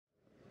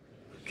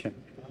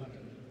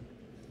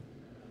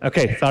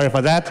Okay, sorry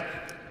for that.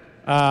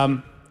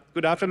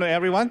 Good afternoon,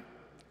 everyone.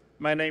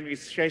 My name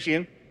is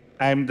Xiling.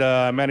 I'm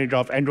the manager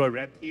of Android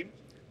Red team.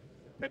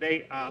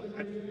 Today, I'm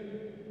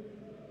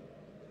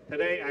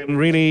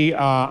really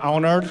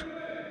honored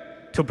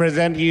to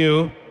present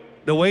you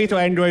the way to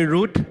Android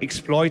root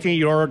exploiting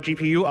your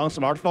GPU on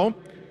smartphone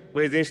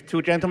with these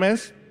two gentlemen.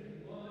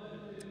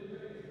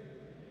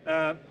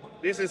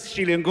 This is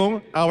Xiling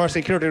Gong, our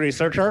security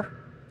researcher.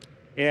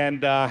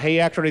 And he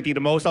actually did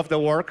most of the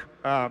work,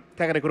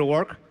 technical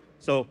work.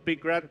 So big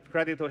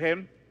credit to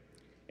him.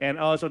 And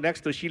also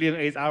next to Xiling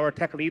is our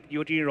tech lead,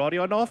 Eugene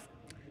Rodionov.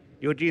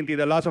 Eugene did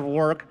a lot of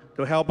work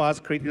to help us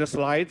create the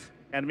slides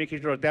and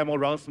making sure the demo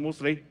runs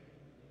smoothly.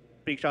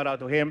 Big shout out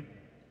to him.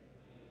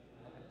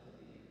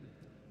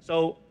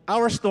 So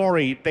our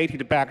story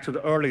dated back to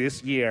the early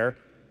this year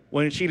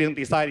when Xiling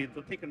decided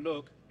to take a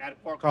look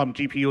at Qualcomm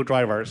GPU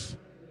drivers.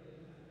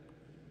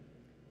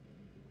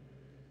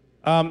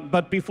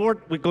 But before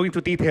we go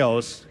into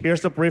details,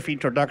 here's a brief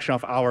introduction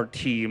of our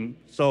team.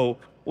 So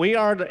we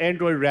are the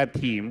Android Red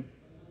team.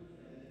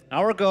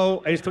 Our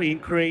goal is to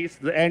increase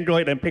the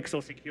Android and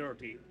Pixel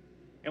security.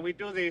 And we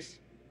do this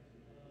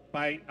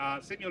by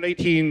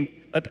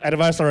simulating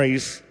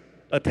adversaries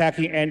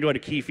attacking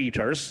Android key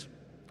features.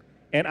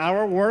 And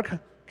our work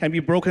can be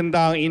broken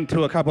down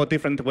into a couple of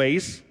different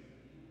ways.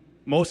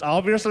 Most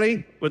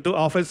obviously, we do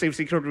offensive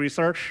security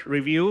research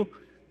review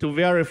to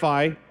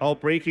verify or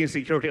breaking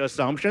security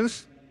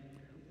assumptions,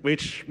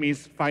 which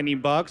means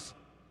finding bugs.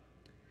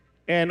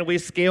 And we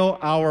scale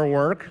our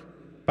work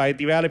by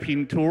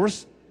developing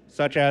tools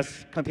such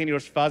as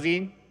continuous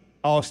fuzzing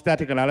or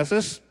static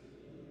analysis.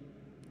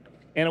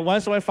 And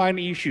once we find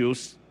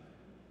issues,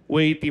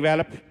 we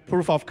develop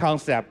proof of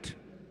concept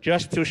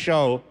just to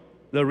show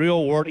the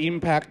real world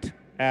impact,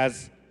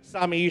 as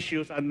some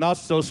issues are not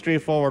so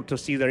straightforward to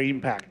see their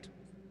impact.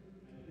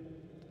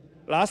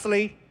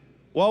 Lastly,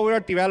 while we're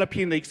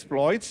developing the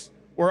exploits,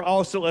 we're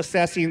also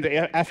assessing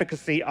the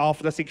efficacy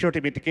of the security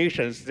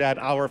mitigations that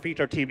our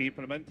feature team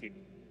implemented.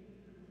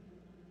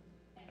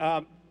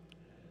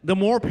 The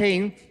more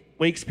pain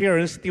we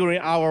experience during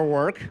our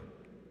work,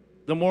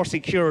 the more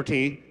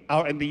security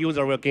our end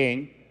user will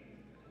gain.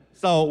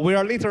 So we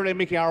are literally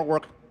making our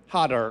work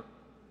harder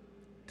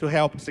to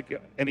help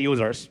end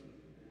users.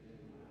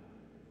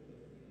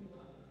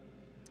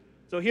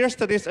 So here's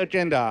today's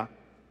agenda.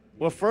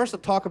 We'll first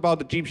talk about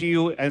the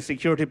GPU and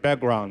security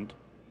background.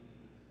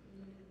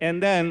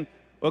 And then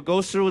we'll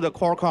go through the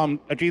Qualcomm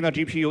Adreno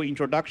GPU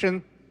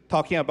introduction,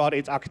 talking about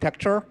its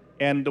architecture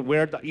and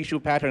where the issue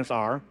patterns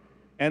are.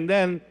 And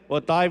then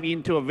we'll dive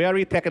into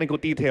very technical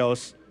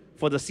details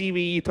for the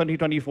CVE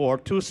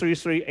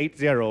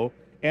 2024-23380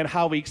 and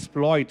how we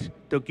exploit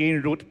to gain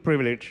root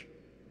privilege.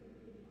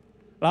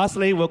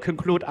 Lastly, we'll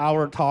conclude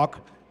our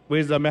talk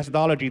with the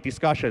methodology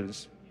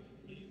discussions.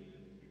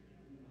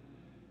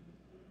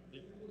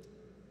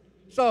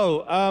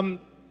 So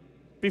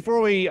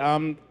before we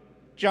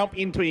jump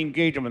into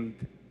engagement,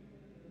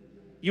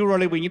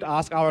 usually we need to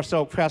ask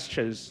ourselves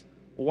questions.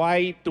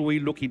 Why do we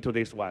look into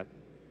this one?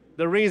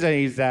 The reason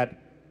is that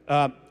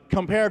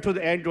compared to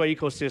the Android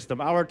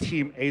ecosystem, our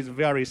team is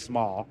very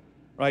small,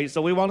 right?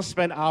 So we want to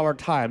spend our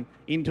time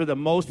into the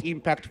most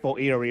impactful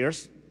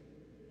areas.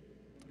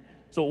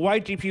 So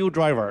why GPU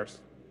drivers?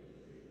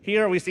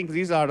 Here we think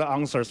these are the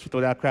answers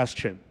to that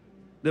question.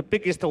 The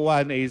biggest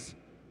one is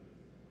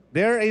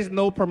there is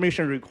no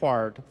permission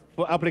required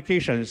for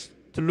applications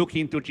to look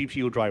into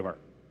GPU driver.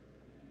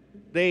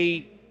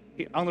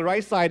 On the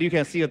right side, you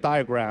can see a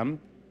diagram,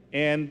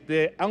 and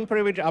the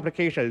unprivileged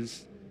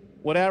applications,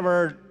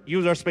 whatever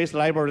user space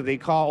library they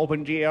call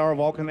OpenGL,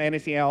 Vulkan,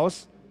 anything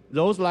else,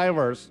 those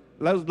libraries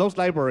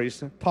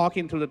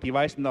talking to the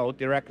device node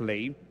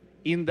directly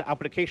in the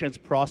applications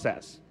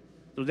process.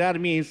 So that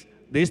means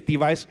this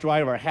device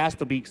driver has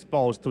to be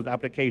exposed to the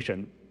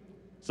application.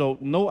 So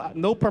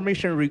no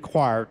permission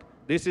required.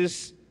 This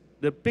is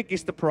the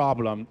biggest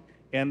problem,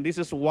 and this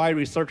is why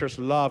researchers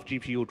love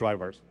GPU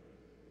drivers.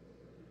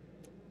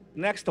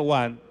 Next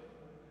one,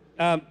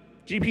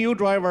 GPU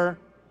driver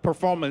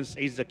performance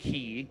is the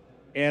key,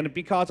 and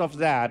because of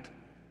that,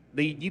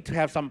 they need to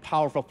have some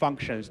powerful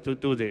functions to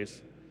do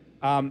this.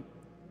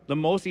 The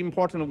most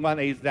important one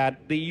is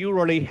that they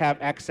usually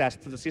have access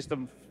to the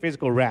system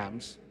physical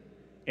RAMs,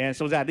 and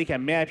so that they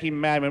can map in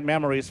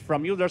memories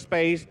from user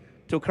space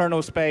to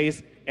kernel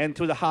space and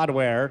to the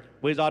hardware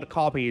without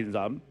copying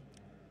them.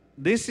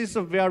 This is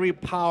a very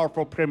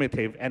powerful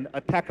primitive, and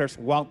attackers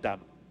want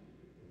them.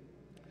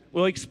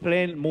 We'll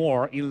explain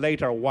more in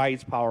later why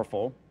it's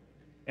powerful.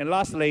 And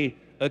lastly,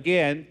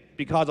 again,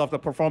 because of the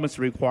performance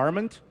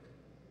requirement,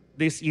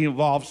 this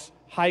involves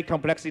high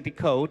complexity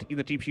code in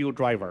the GPU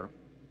driver.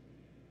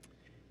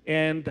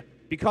 And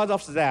because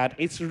of that,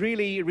 it's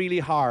really, really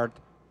hard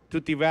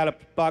to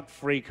develop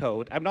bug-free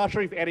code. I'm not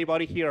sure if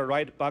anybody here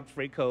write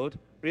bug-free code.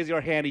 Raise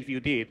your hand if you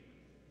did.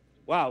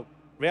 Wow,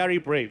 very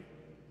brave.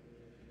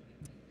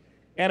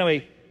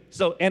 Anyway,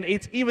 and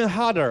it's even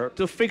harder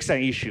to fix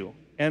an issue.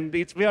 And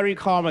it's very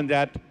common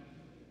that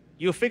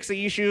you fix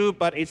the issue,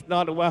 but it's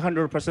not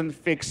 100%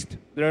 fixed.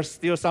 There's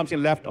still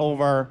something left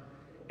over.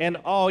 And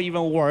or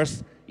even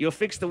worse, you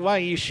fixed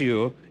one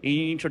issue and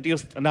you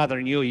introduced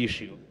another new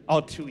issue,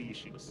 or two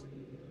issues.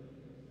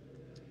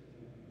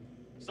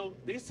 So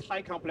this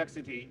high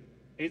complexity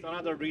is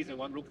another reason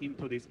one look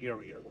into this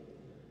area.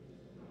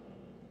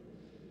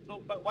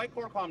 So, but why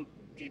Qualcomm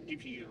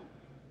GPU?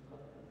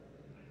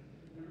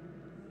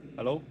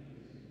 Hello?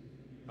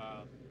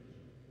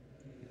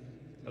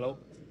 Hello?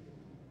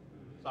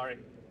 Sorry,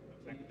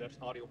 I think there's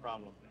audio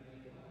problem.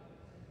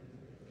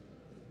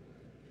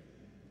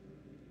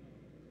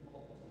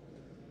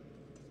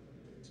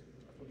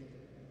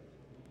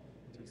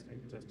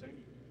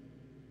 Testing.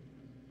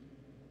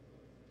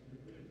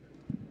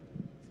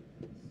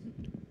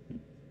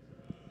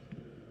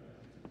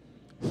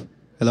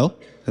 Hello?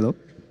 Hello?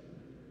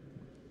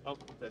 Oh,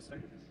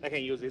 testing. I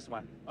can use this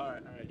one. All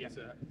right, yes,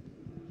 sir.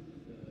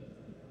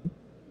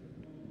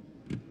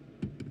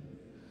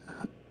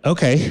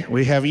 Okay,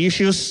 we have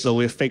issues, so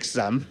we fix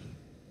them.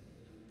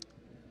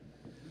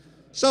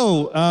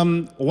 So,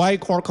 why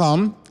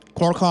Qualcomm?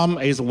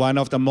 Qualcomm is one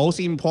of the most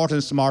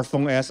important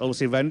smartphone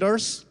SoC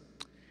vendors,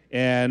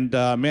 and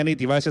many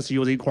devices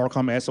using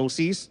Qualcomm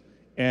SoCs.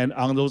 And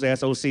on those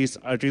SoCs,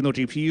 Adreno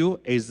GPU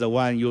is the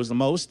one used the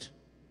most.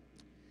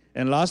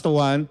 And last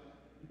one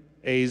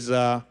is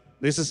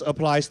this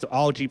applies to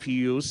all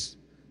GPUs.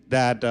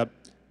 That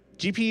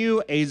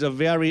GPU is a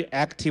very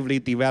actively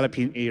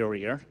developing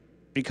area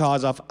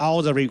because of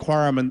all the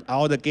requirements,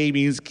 all the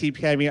gamings keep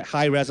having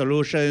high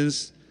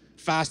resolutions,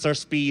 faster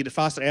speed,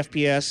 faster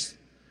FPS.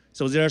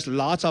 So there's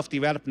lots of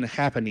development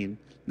happening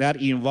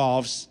that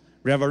involves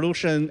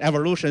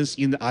evolutions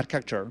in the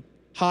architecture,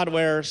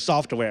 hardware,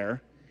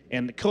 software.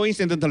 And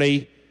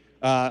coincidentally,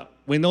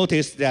 we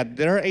noticed that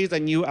there is a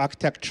new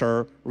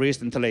architecture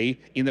recently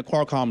in the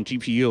Qualcomm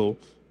GPU.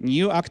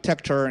 New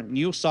architecture,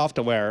 new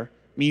software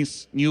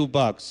means new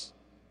bugs.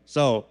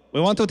 So we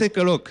want to take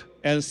a look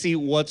and see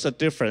what's the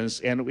difference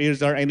and is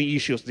there any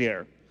issues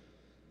there.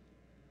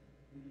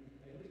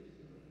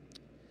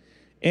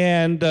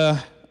 And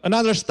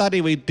another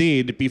study we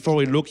did before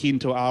we look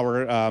into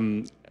our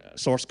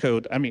source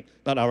code, I mean,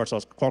 not our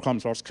source, Qualcomm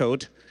source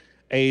code,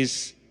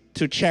 is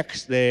to check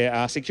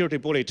the security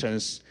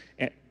bulletins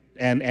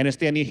and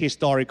understanding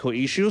historical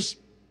issues.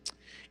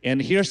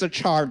 And here's a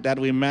chart that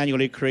we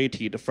manually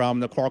created from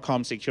the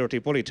Qualcomm security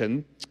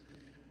bulletin.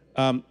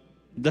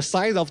 The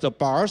size of the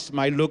bars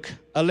might look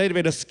a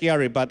little bit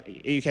scary, but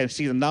you can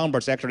see the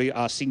numbers actually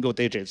are single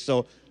digits.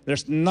 So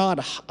there's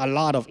not a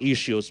lot of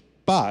issues.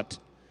 But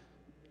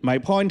my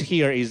point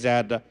here is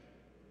that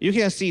you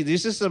can see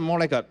this is more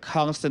like a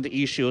constant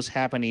issues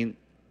happening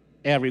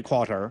every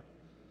quarter.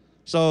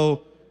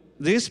 So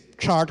this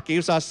chart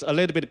gives us a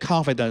little bit of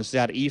confidence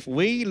that if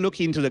we look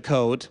into the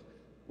code,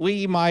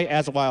 we might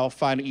as well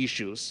find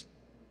issues.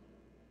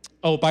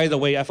 Oh, by the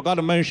way, I forgot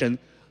to mention,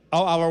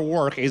 all our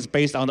work is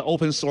based on the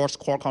open source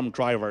Qualcomm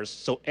drivers.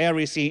 So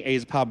everything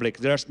is public.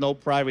 There's no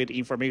private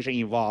information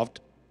involved.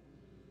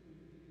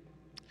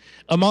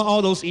 Among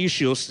all those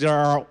issues, there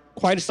are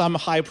quite some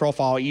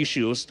high-profile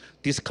issues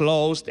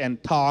disclosed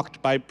and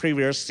talked by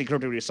previous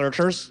security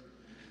researchers.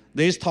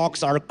 These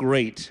talks are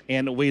great,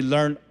 and we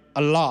learn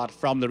a lot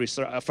from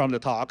the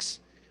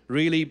talks.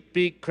 Really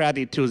big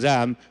credit to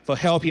them for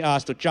helping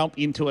us to jump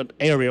into an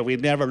area we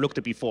never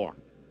looked before.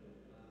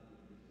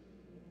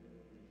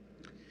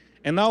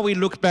 And now we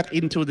look back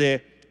into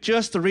the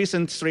just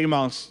recent 3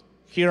 months.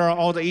 Here are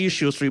all the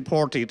issues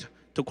reported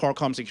to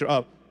Qualcomm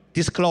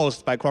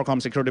disclosed by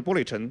Qualcomm Security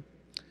Bulletin.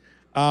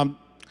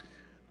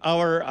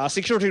 Our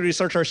security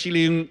researcher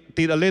Xiling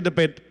did a little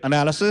bit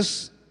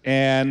analysis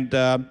and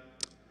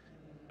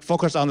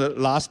focused on the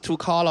last two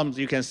columns.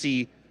 You can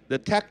see the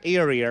tech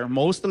area,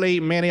 mostly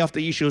many of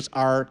the issues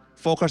are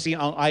focusing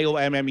on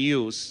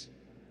IOMMUs.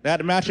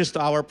 That matches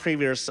to our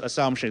previous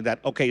assumption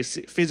that, okay,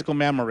 physical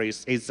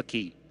memories is the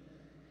key.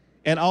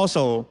 And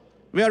also,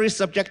 very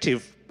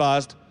subjective,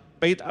 but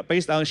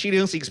based on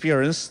Xiling's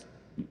experience,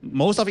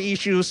 most of the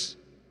issues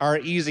are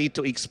easy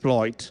to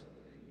exploit.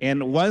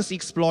 And once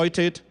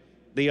exploited,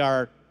 they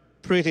are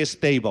pretty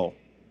stable.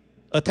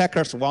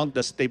 Attackers want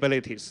the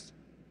stabilities.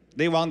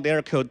 They want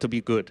their code to be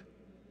good.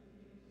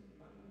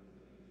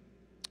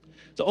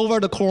 So over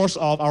the course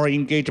of our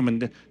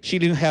engagement,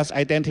 Xiling has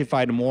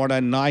identified more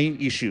than 9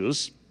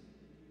 issues.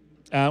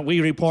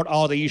 We report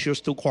all the issues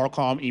to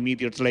Qualcomm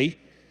immediately.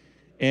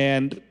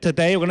 And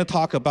today we're going to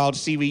talk about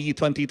CVE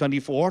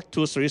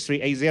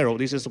 2024-23380.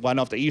 This is one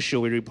of the issues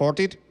we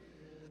reported.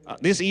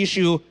 This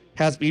issue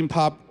has been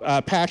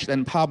patched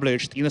and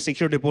published in the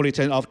security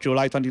bulletin of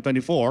July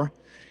 2024.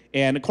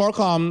 And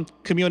Qualcomm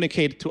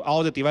communicated to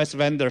all the device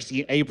vendors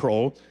in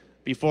April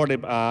before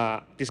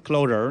the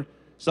disclosure.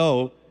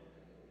 So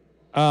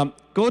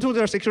go to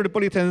their security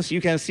bulletins,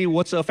 you can see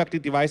what's the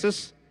affected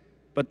devices.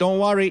 But don't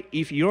worry,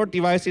 if your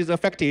device is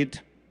affected,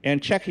 and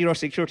check your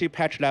security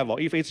patch level.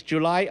 If it's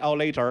July or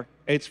later,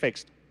 it's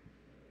fixed.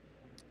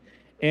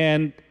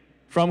 And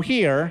from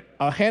here,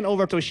 I'll hand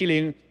over to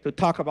Xiling to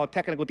talk about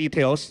technical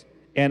details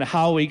and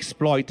how we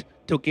exploit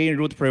to gain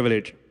root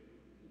privilege.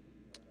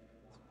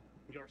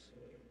 Yours.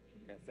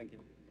 Okay, thank you.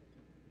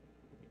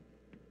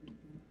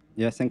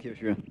 Yes, thank you,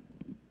 sure.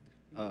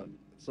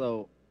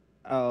 So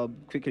I'll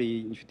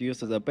quickly introduce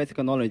the basic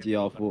knowledge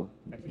of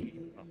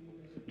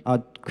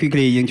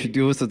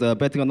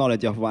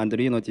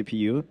Adreno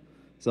GPU.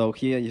 So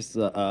here is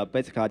the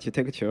basic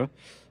architecture.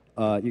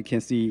 You can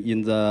see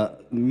in the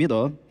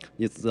middle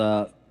is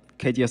the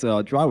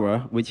KGSL driver,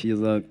 which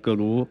is a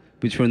glue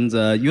between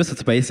the user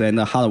space and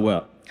the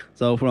hardware.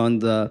 So from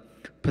the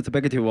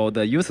perspective of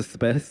the user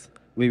space,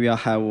 we will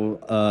have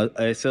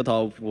a set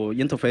of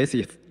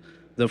interfaces.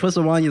 The first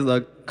one is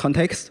the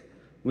context,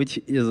 which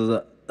is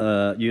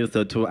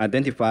used to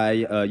identify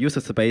user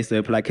space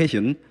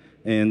application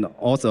and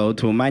also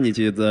to manage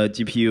the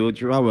GPU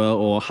driver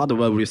or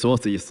hardware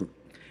resources.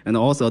 And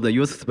also the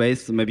user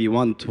space maybe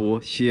want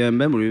to share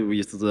memory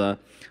with the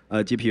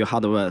GPU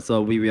hardware,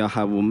 so we will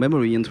have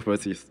memory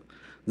interfaces.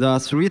 There are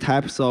three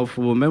types of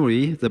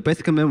memory: the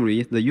basic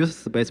memory, the user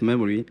space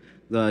memory,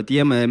 the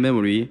DMA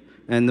memory,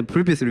 and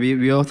previously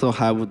we also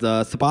have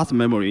the sparse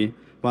memory,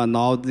 but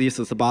now this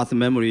sparse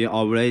memory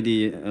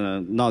already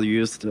not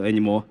used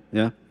anymore.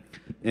 Yeah,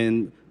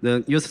 and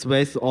the user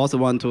space also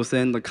want to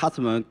send the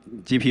customer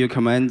GPU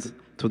commands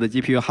to the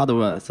GPU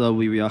hardware, so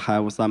we will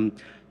have some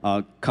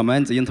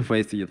command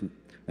interfaces.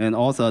 And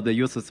also the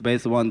user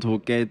space want to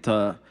get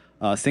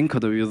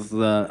synced with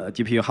the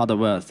GPU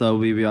hardware, so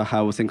we will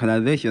have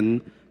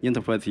synchronization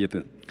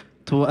interfaces.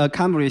 To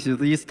accomplish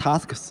these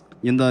tasks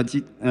in the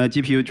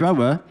GPU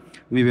driver,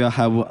 we will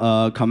have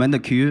a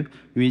command queue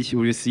which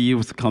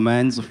receives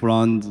commands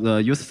from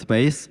the user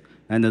space,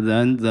 and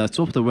then the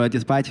software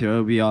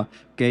dispatcher will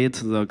get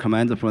the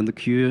command from the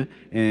queue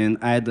and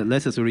add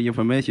necessary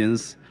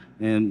informations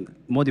and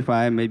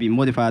modify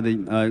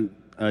the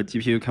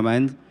GPU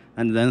command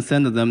and then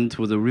send them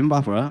to the RAM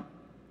buffer.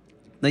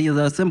 There is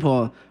a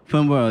simple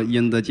firmware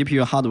in the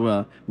GPU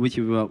hardware which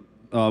will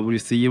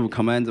receive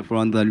commands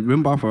from the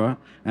RAM buffer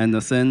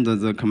and send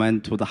the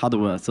command to the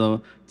hardware.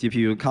 So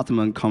GPU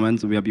customer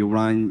commands will be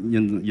run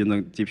in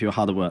the GPU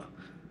hardware.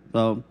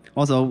 So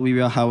also we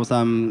will have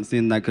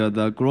something like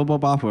the global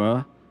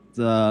buffer,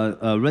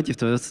 the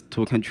registers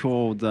to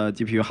control the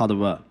GPU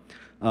hardware.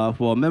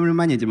 For memory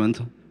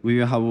management, we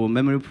will have a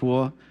memory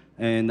pool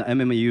and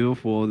MMU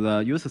for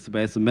the user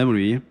space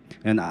memory,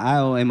 and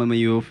IO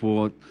MMU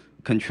for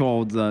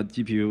control the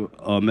GPU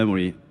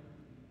memory.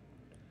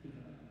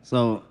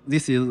 So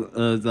this is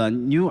the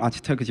new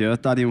architecture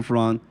starting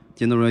from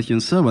generation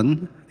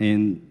 7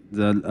 in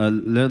the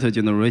later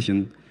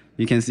generation.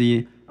 You can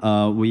see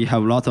we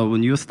have lots of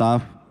new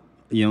stuff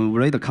in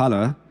red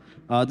color.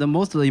 The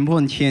most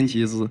important change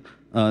is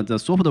the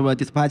software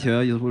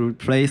dispatcher is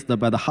replaced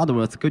by the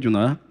hardware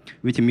scheduler,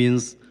 which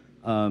means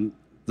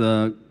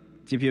the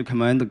GPU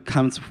command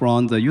comes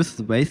from the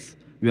user space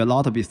will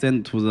not be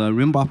sent to the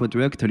RAM buffer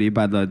directly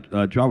by the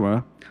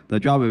driver. The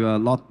driver will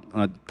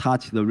not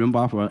touch the RAM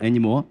buffer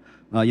anymore.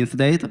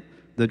 Instead,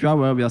 the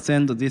driver will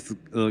send this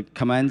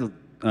command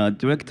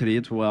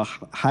directly to a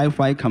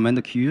hi-fi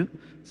command queue.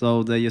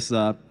 So there is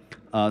a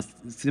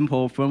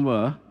simple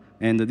firmware,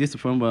 and this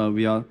firmware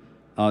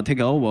will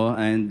take over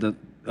and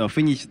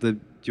finish the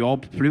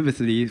job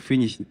previously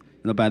finished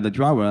by the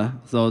driver.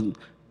 So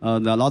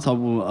there are lots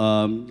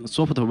of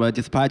software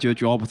dispatcher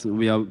jobs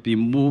will be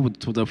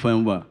moved to the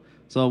firmware.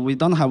 So we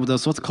don't have the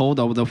source code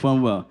of the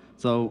firmware.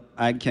 So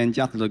I can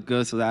just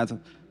guess that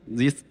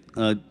this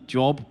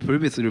job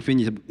previously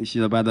finished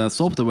by the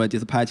software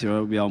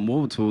dispatcher will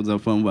move to the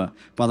firmware.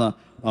 But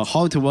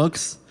how it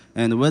works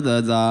and whether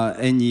there are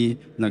any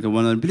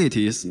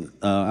vulnerabilities,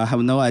 I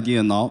have no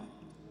idea now.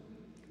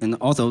 And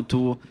also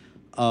to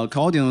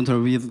coordinate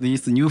with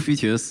these new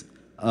features,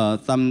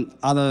 some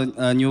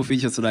other new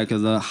features like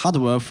the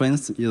hardware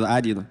fence is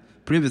added.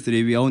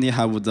 Previously, we only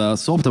have the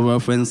software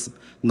fence.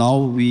 Now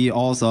we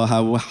also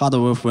have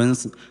hardware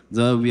fence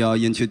that will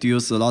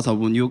introduce a lot of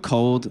new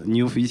code,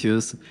 new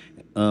features,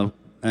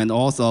 and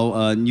also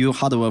a new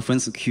hardware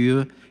fence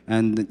queue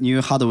and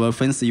new hardware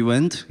fence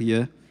event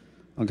here.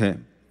 Okay.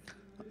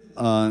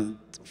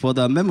 For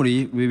the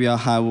memory, we will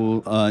have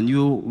a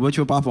new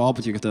virtual buffer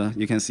object.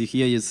 You can see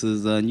here is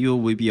the new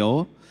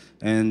VBO,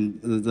 and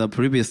the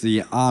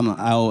previously ARM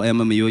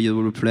IOMMU is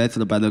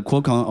replaced by the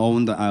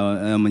Qualcomm-owned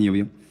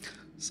IOMMU.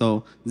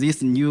 So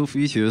these new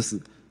features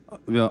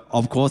will,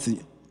 of course,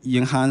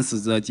 enhance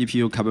the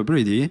GPU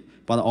capability,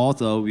 but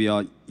also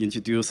will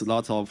introduce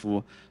lots of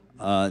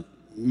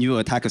new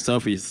attack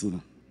surface.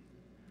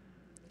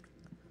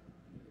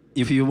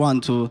 If you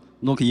want to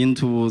look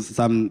into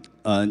some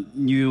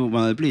new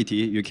vulnerability,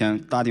 you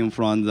can starting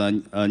from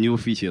the new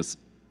features.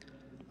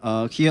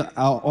 Here,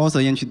 I'll also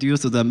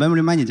introduce the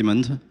memory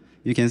management.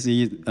 You can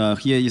see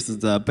here is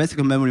the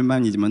basic memory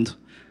management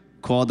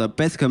called the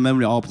basic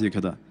memory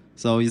object.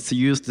 So it's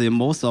used in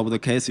most of the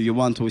cases you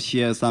want to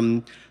share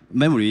some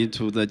memory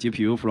to the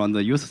GPU from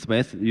the user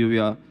space. You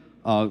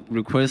will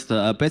request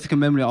a basic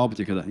memory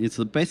object. It's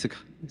basic,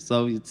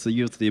 so it's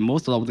used in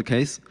most of the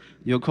case.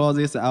 You call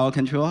this our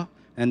control,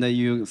 and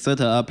you set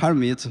a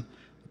parameter,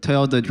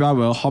 tell the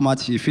driver how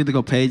much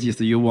physical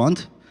pages you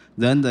want.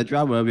 Then the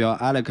driver will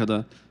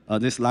allocate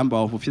this number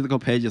of physical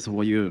pages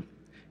for you.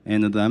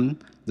 And then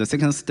the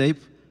second step,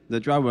 the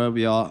driver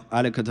will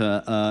allocate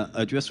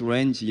address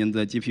range in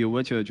the GPU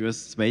virtual address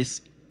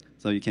space.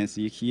 So you can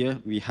see here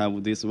we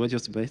have this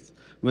virtual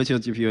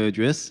GPU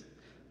address,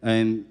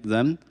 and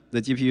then the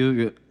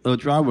GPU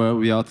driver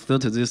will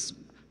set this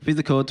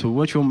physical to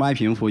virtual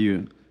mapping for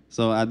you.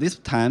 So at this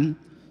time,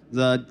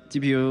 the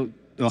GPU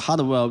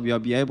hardware will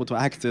be able to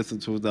access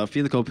to the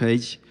physical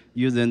page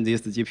using this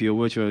GPU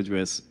virtual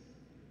address.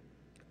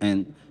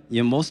 And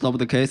in most of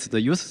the cases, the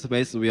user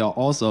space will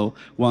also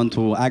want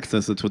to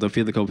access to the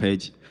physical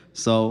page.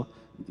 So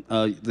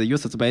the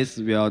user space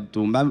will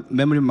do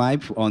memory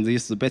map on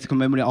this basic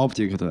memory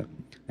object.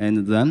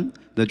 And then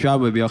the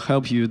driver will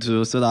help you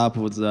to set up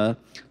the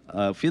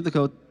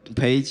physical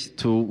page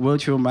to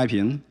virtual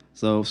mapping,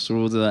 so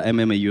through the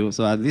MMU.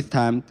 So at this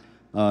time,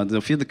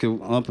 the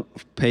physical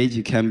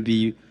page can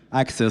be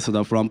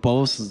accessed from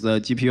both the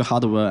GPU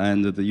hardware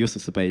and the user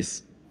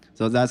space.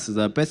 So that's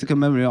the basic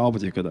memory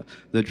object.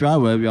 The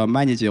driver will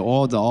manage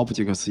all the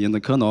objects in the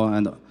kernel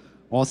and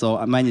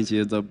also manage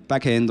the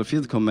backend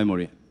physical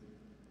memory.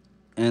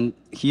 And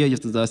here is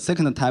the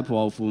second type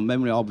of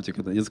memory object.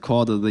 It's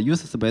called the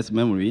user space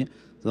memory.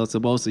 So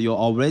suppose you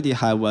already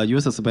have a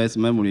user space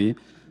memory,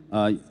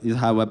 you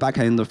have a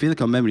backend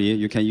physical memory,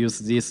 you can use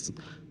this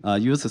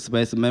user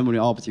space memory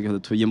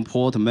object to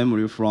import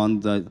memory from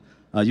the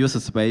user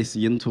space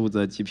into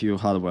the GPU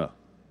hardware.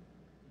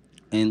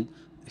 And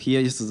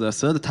here is the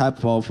third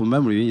type of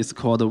memory. It's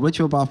called the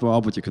virtual buffer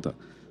object.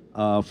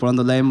 From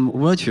the name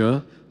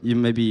virtual,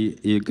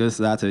 you guess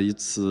that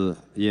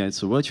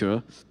it's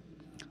virtual.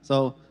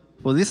 So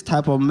for this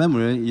type of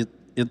memory,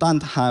 it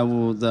doesn't have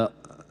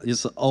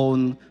its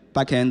own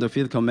backend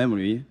physical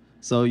memory.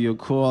 So you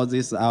call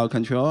this out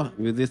control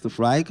with this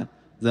flag,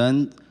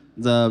 then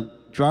the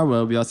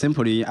driver will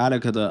simply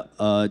allocate a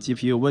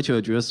GPU virtual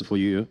address for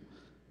you,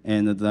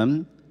 and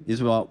then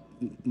it will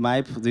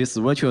map this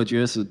virtual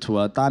address to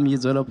a dummy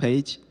zero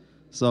page.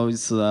 So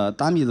it's a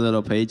dummy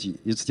zero page.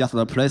 It's just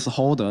a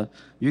placeholder.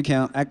 You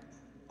can,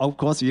 of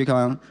course, you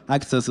can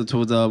access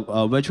to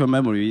the virtual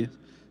memory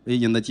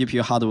in the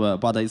GPU hardware,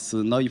 but it's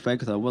no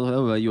effect.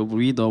 Whatever you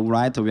read or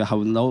write will have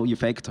no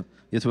effect.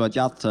 It will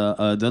just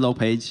a zero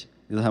page.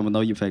 It will have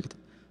no effect.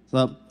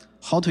 So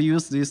how to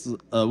use this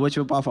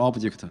virtual buffer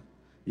object?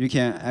 You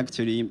can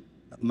actually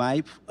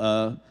map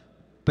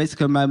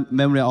basic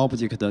memory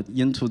object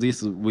into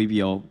this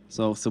VBO.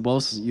 So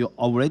suppose you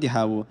already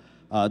have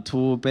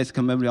two basic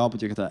memory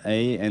objects,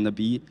 A and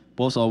B.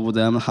 Both of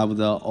them have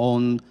their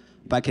own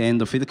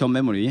backend physical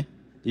memory.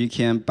 You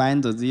can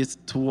bind these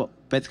two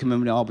basic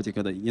memory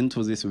objects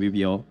into this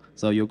VBO.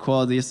 So you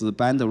call this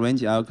bind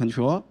range out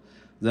control.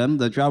 Then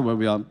the driver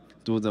will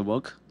do the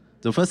work.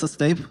 The first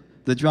step,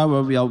 the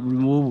driver will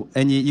remove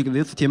any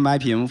existing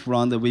mapping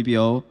from the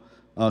VBO.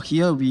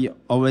 Here we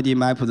already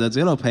mapped the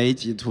zero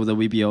page to the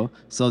VBO,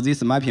 so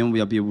this mapping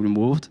will be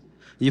removed.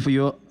 If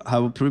you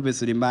have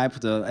previously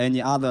mapped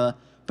any other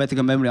basic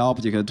memory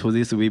object to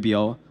this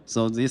VBO,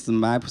 so these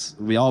maps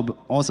will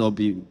also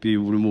be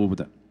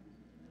removed.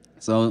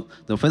 So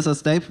the first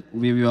step,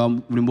 we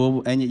will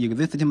remove any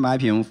existing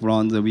mapping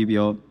from the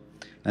VBO,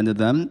 and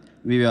then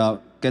we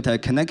will get a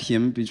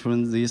connection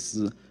between this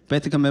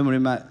basic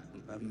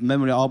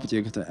memory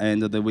object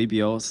and the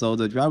VBO, so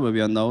the driver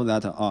will know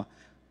that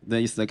there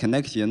is a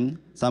connection.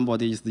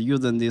 Somebody is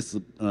using this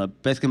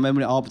basic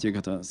memory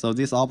object, so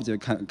this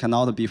object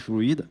cannot be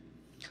freed.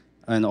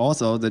 And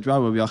also, the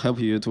driver will help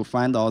you to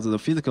find out the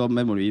physical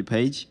memory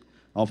page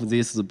of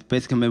this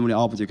basic memory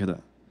object.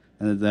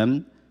 And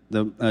then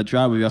the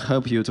driver will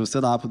help you to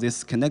set up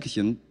this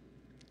connection.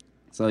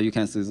 So you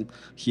can see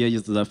here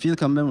is the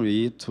physical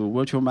memory to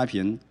virtual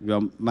mapping.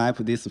 We'll map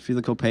this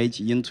physical page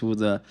into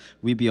the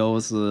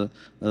VBO's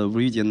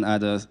region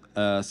at a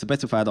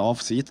specified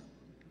offset.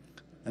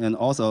 And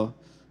also,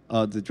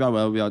 the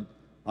driver will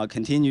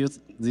continue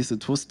these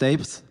two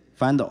steps,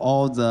 find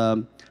all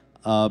the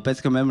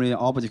basic memory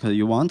object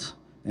you want,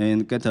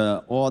 and get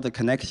all the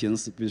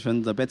connections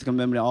between the basic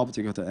memory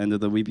object and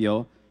the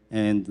VBO,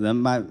 and then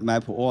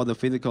map all the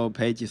physical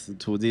pages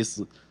to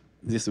this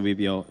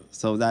VBO.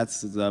 So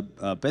that's the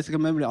basic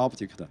memory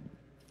object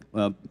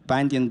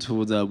binding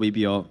to the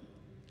VBO.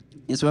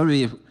 It's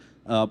very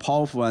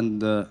powerful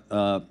and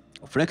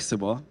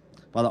flexible,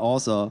 but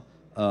also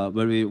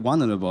very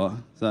vulnerable.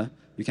 So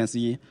you can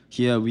see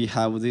here we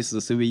have this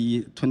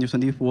CVE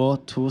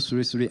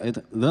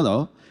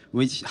 2024-2338,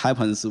 which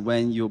happens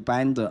when you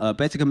bind a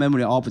basic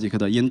memory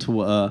object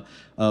into a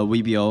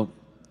VBO.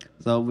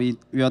 So we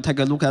will take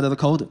a look at the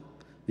code.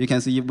 You can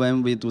see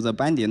when we do the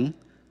binding,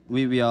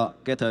 we will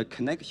get a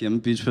connection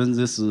between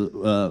this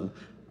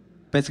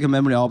basic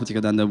memory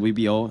object and the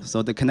VBO.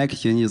 So the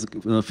connection is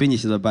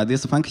finished by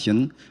this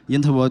function,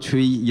 interval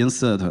tree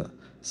insert.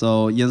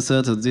 So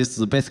insert this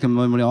basic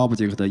memory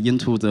object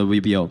into the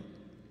VBO.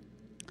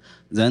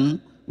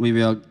 Then we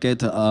will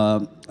get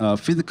a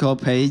physical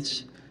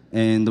page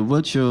and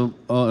virtual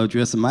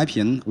address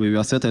mapping. We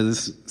will set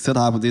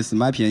up this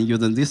mapping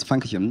using this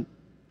function,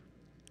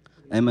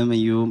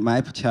 MMU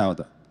map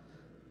child.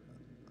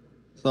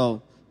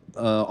 So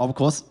of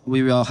course,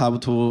 we will have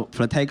to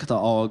protect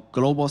our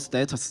global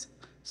status.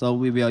 So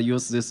we will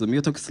use this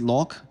mutex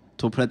lock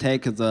to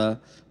protect the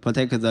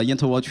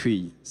interval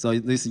tree. So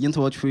this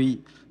interval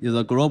tree is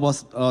a global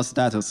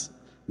status.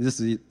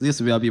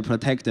 This will be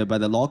protected by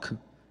the lock,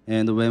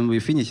 and when we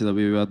finish it,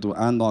 we will do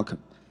unlock.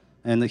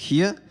 And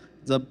here,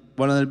 the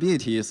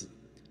vulnerability is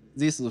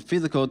this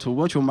physical to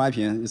virtual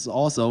mapping is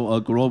also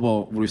a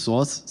global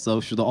resource, so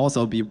should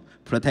also be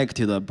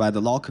protected by the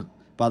lock.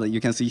 But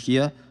you can see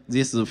here,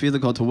 this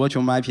physical to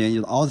virtual mapping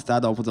is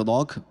outside of the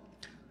lock.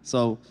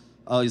 So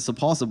it's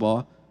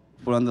possible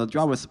from the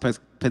driver's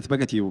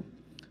perspective,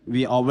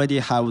 we already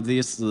have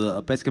this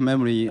basic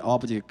memory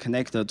object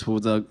connected to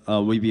the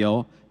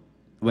VBO.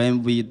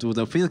 When we do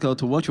the physical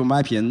to virtual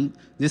mapping,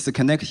 this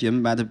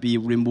connection might be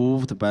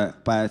removed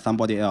by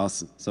somebody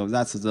else. So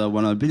that's the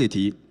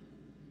vulnerability.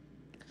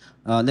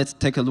 Let's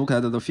take a look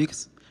at the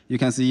fix. You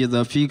can see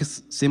the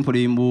fix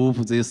simply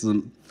move this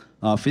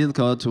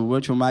physical to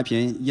virtual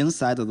mapping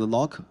inside the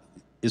lock.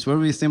 It's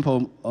very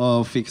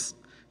simple fix.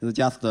 It's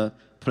just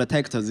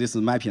protect this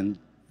mapping.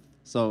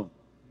 So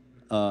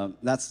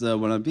that's the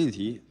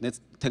vulnerability.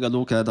 Let's take a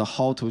look at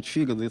how to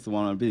trigger this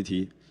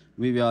vulnerability.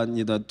 We will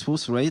need two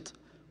threads.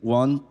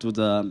 One to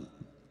the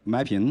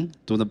mapping,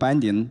 to the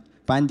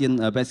binding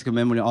a basic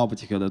memory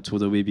object to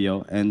the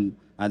VBO, and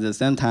at the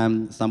same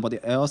time, somebody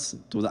else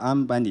to the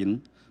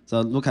unbinding. So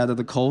look at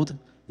the code.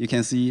 You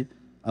can see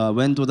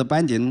when do the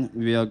binding,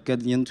 we will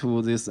get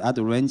into this add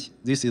range.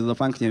 This is the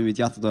function we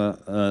just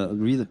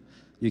read.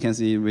 You can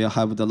see we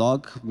have the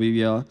log.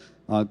 We will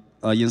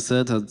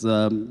insert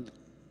the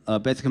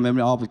basic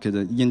memory object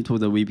into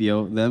the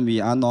VBO. Then we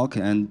unlock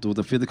and do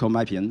the physical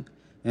mapping.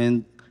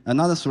 And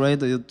another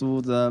thread is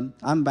do the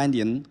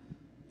unbinding.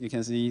 You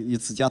can see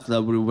it's just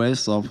the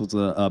reverse of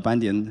the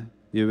binding.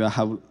 You will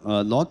have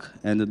a lock,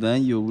 and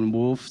then you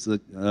remove the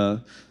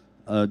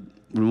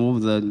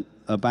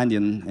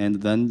binding,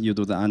 and then you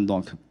do the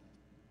unlock.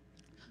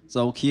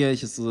 So here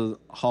is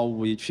how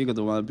we trigger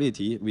the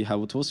vulnerability. We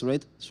have two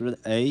threads. Thread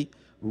A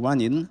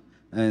running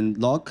and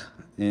lock,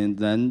 and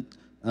then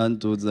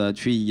do the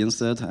tree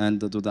insert and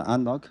do the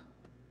unlock.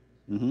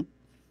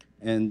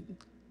 And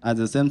at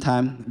the same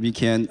time, we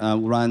can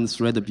run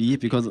thread B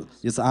because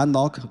it's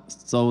unlock,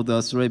 so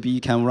the thread B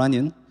can run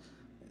in.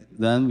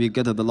 Then we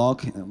get the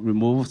lock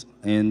removed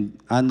and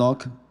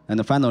unlock,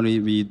 and finally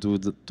we do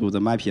the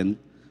mapping.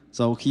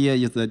 So here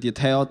is the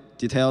detailed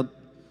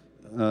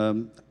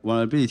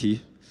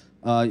vulnerability.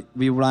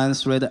 We run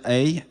thread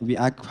A, we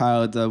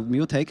acquire the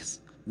mutex,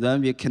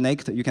 then we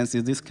connect. You can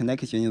see this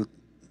connection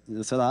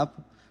is set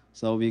up.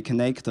 So we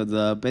connect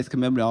the basic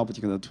memory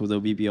object to the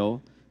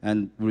VBO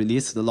and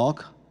release the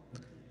lock.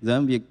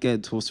 Then we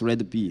get to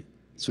thread B.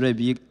 Thread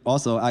B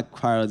also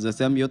acquires the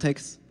same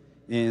mutex,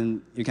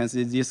 and you can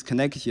see this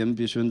connection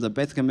between the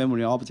basic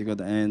memory object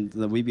and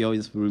the VBO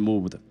is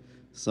removed.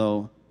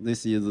 So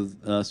this is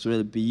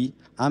thread B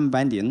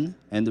unbinding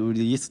and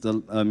release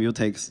the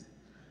mutex.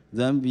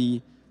 Then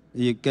we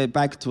get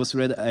back to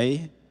thread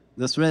A.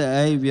 The thread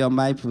A will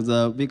map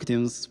the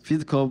victim's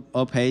physical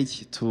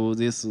page to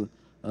this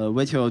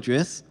virtual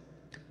address.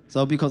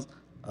 So because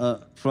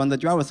from the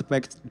driver's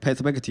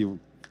perspective,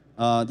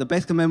 the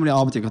basic memory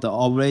object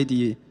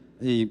already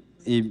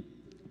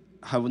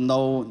have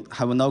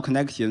no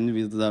connection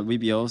with the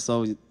VBO,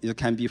 so it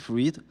can be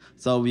freed.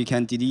 So we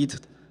can delete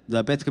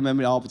the basic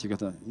memory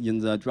object in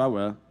the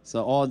driver.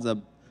 So all the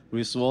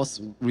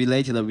resource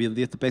related with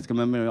this basic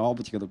memory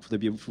object could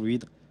be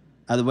freed,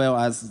 as well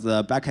as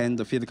the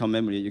backend physical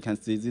memory. You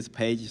can see this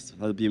page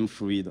has been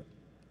freed.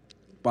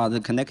 But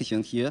the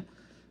connection here,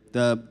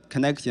 the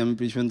connection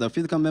between the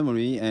physical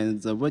memory and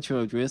the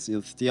virtual address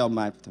is still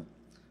mapped.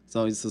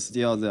 So it's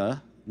still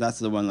there. That's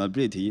the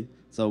vulnerability.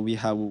 So we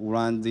have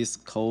run this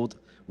code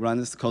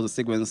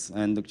sequence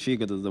and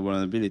triggered the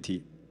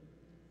vulnerability.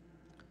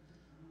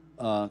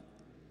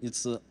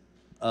 It's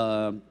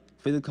a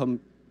physical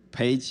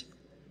page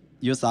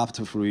used up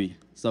to free.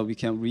 So we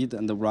can read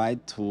and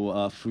write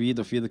to free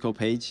the physical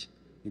page.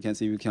 You can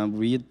see we can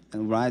read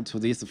and write to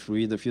this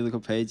free the physical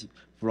page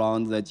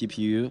from the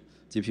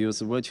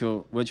GPU's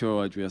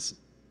virtual address.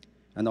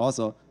 And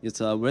also,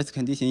 it's a race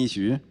condition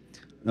issue.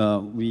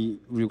 We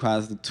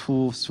require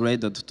two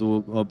threads to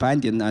do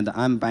binding and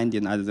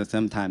unbinding at the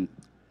same time.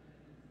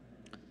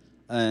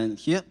 And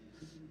here,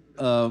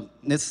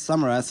 let's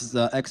summarize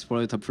the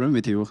exploit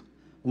primitive.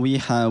 We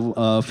have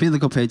a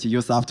physical page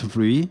used after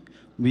free.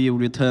 We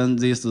return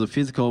this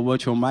physical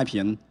virtual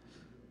mapping,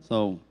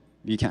 so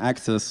we can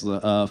access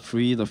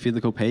free the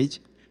physical page.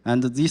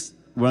 And this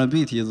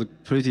vulnerability is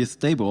pretty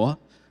stable.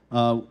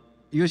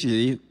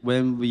 Usually,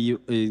 when we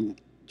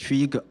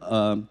trigger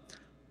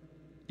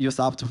use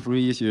up to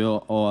free issue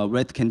or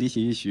rate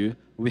condition issue,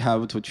 we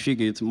have to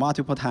trigger it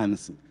multiple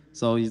times.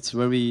 So it's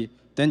very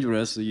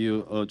dangerous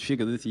you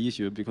trigger this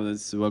issue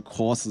because it will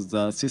cause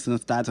the system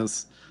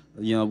status,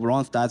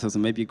 wrong status,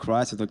 maybe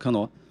crash the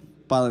kernel.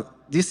 But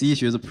this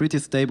issue is pretty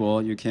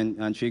stable. You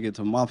can trigger it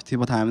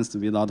multiple times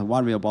without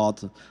worry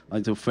about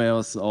it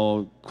fails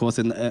or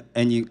causing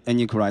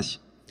any crash.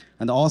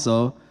 And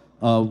also,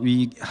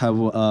 we have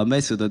a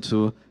method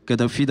to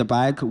get a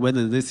feedback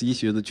whether this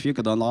issue is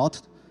triggered or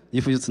not.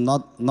 If it's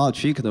not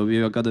tricked,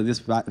 we will get this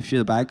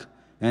feedback.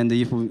 And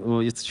if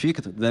it's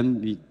tricked,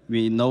 then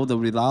we know the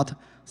result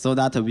so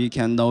that we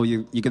can know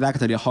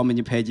exactly how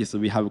many pages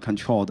we have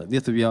controlled.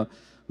 This will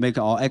make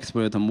our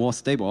exploit more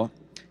stable.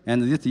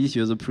 And this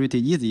issue is pretty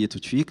easy to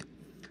trick.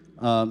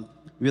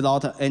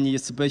 Without any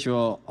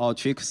special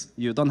tricks,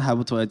 you don't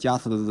have to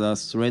adjust the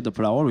thread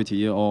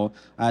priority or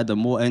add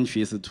more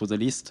entries to the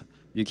list.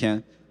 You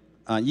can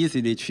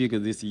easily trick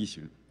this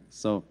issue.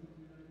 So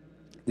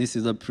this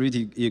is a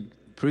pretty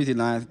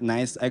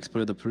nice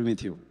exploit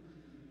primitive.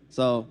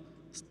 So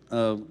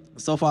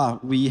so far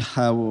we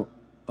have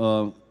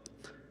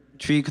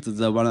tricked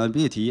the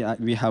vulnerability.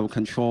 We have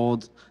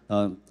controlled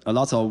a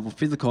lot of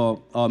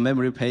physical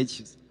memory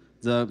pages.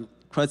 The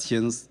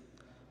questions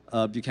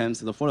becomes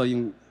the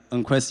following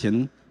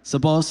question.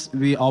 Suppose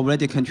we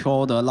already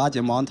controlled a large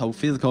amount of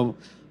physical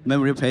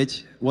memory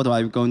page. What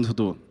are we going to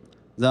do?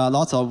 There are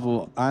lots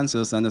of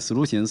answers and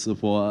solutions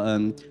for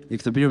an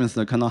experienced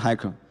kernel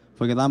hacker.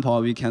 For example,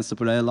 we can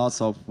spray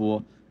lots of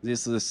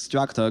this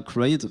structure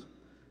create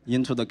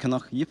into the kernel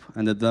heap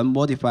and then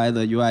modify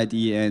the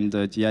UID and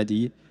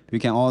GID. We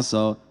can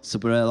also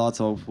spray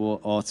lots of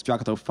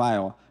structure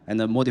file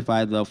and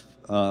modify the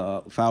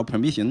file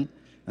permission.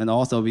 And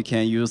also we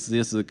can use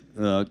this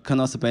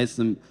kernel space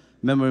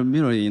memory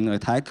mirroring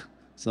attack.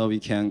 So we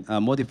can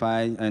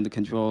modify and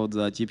control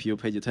the GPU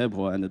page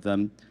table and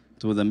then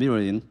do the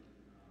mirroring.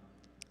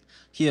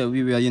 Here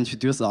we will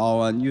introduce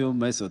our new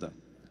method.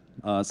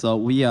 So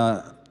we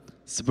are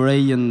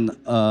spraying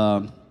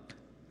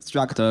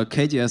structure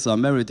KGS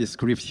memory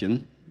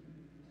description.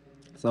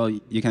 So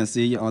you can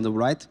see on the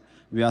right,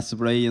 we are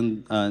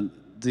spraying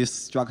this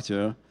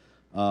structure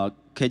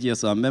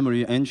KGS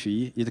memory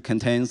entry. It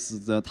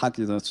contains the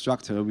target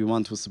structure we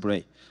want to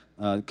spray.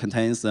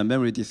 Contains the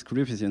memory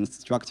description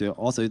structure.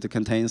 Also, it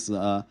contains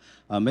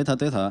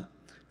metadata.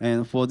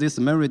 And for this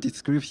memory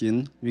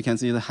description, we can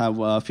see it have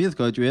a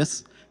physical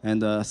address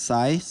and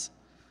size.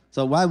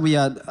 So why we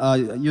are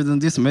using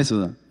this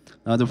method?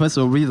 The first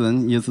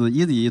reason is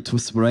easy to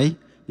spray.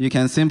 You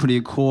can simply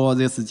call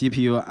this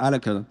GPU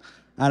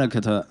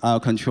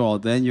allocate control.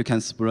 Then you can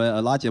spray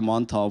a large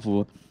amount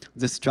of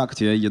this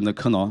structure in the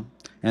kernel.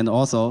 And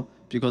also,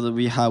 because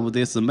we have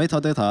this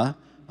metadata,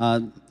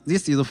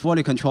 this is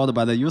fully controlled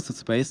by the user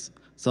space.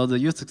 So the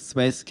user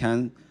space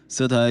can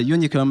set a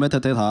unique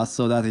metadata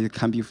so that it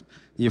can be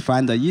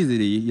defined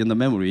easily in the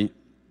memory.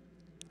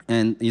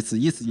 And it's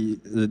easy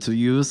to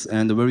use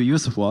and very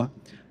useful.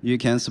 You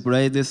can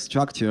spray this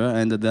structure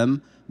and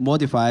then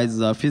modify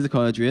the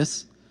physical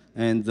address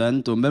and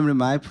then do memory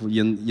map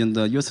in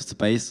the user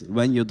space.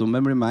 When you do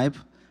memory map,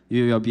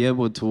 you will be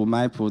able to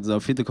map the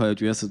physical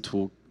address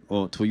to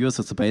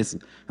user space.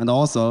 And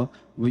also,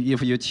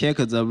 if you check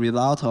the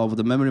result of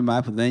the memory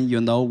map, then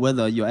you know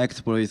whether your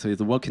exploit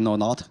is working or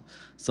not.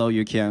 So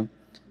you can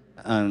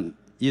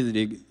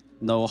easily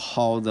know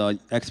how the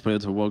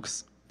exploit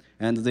works.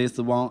 And this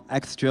one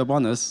extra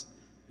bonus,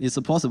 it's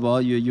possible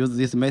you use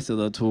this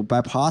method to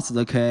bypass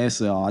the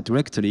KSLR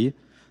directly.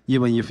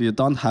 Even if you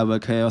don't have a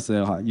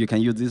KSLR, you can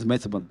use this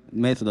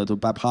method to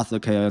bypass the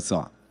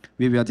KSLR.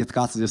 We will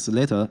discuss this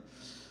later.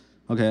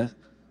 Okay.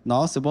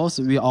 Now, suppose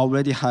we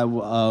already have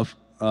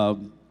a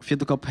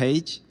physical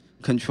page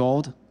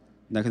controlled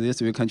like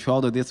this. We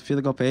control this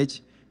physical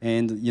page,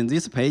 and in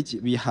this page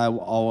we have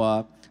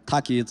our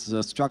target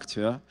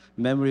structure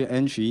memory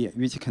entry,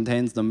 which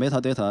contains the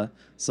metadata,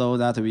 so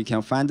that we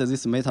can find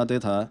this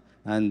metadata,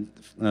 and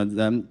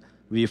then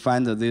we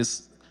find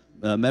this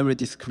memory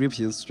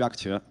description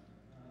structure.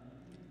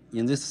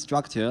 In this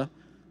structure,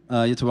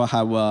 it will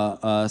have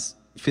a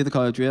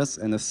physical address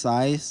and a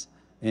size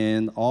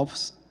and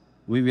ops.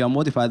 We will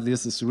modify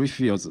these three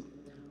fields.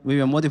 We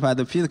will modify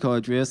the physical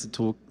address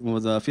to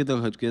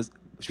the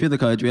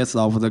physical address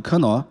of the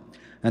kernel,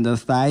 and the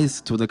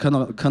size to the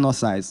kernel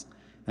size.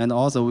 And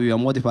also we will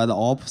modify the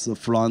ops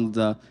from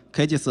the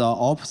KGS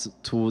ops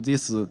to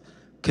this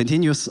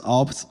continuous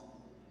ops.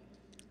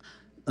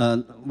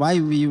 Why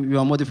we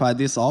will modify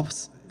this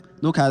ops?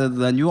 Look at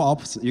the new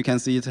ops. You can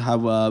see it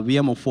have a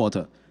VM fault.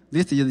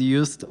 This is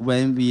used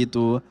when we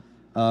do.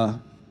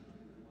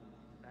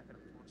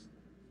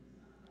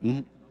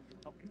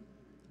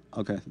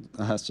 Okay,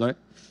 sorry.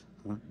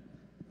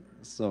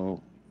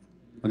 So,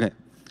 okay,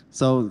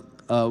 so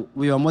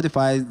we will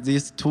modify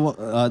these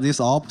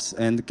ops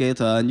and get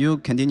a new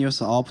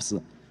continuous ops,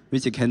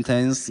 which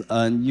contains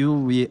a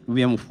new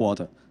VM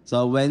fault.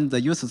 So when the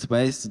user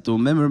space do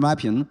memory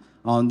mapping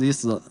on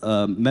this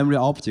memory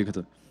object,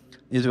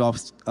 it will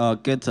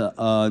get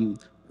a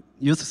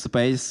user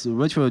space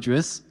virtual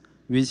address,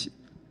 which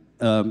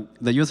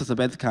the user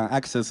space can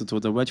access to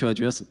the virtual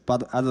address.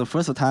 But at the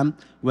first time,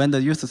 when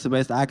the user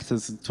space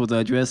access to the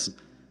address,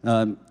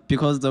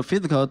 because the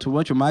physical to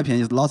virtual mapping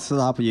is not set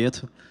up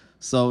yet,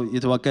 so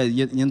it will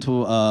get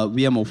into a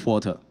VM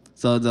fault.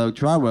 So the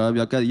driver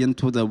will get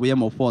into the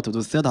VM fault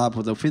to set up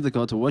the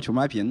physical to virtual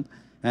mapping.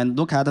 And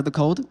look at the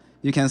code.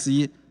 You can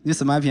see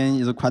this mapping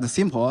is quite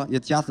simple.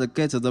 It just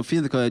gets the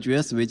physical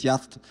address we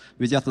just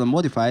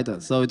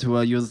modified. So it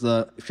will use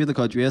the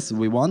physical address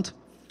we want,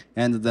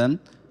 and then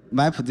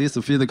map this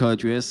physical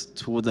address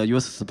to the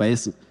user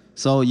space.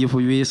 So if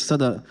we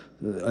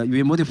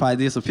we modify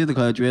this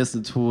physical address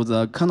to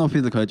the kernel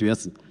physical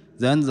address,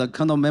 then the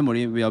kernel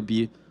memory will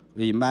be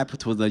mapped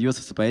to the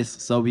user space.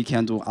 So we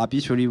can do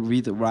arbitrary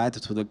read-write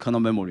to the kernel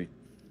memory.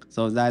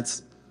 So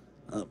that's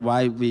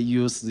why we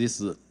use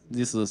this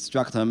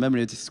structured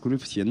memory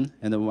description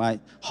and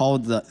how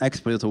the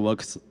exploit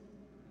works.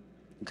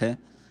 Okay,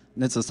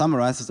 let's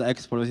summarize the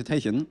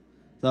exploitation.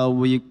 So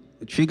we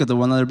trigger the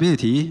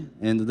vulnerability,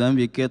 and then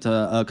we get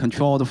a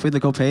controlled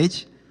physical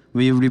page.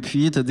 We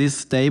repeat this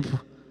step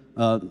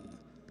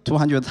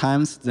 200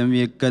 times, then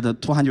we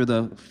get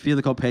 200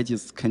 physical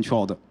pages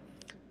controlled.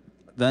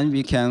 Then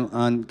we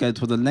can get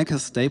to the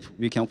next step.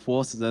 We can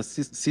force the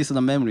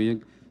system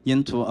memory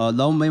into a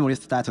low memory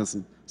status.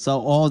 So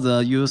all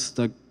the used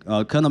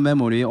kernel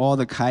memory, all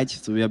the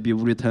caches will be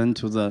returned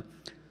to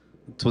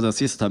the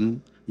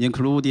system,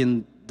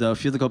 including the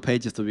physical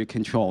pages we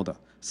controlled.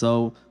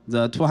 So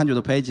the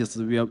 200 pages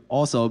will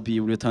also be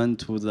returned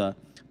to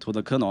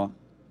the kernel.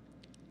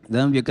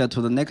 Then we get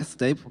to the next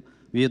step.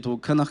 We do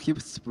kernel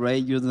heap spray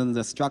using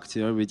the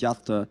structure we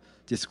just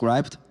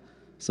described.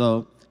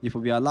 So if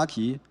we are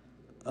lucky,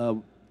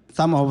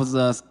 some of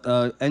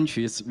the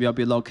entries will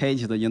be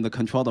located in the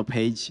controller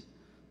page.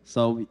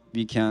 So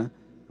we can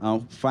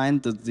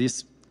find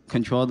these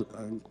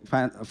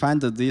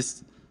find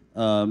these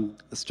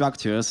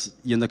structures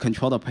in the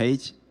controller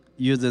page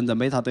using the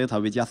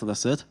metadata we just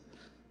set.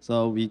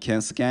 So we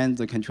can scan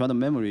the controller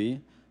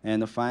memory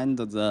and find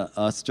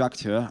the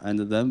structure, and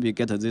then we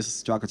get this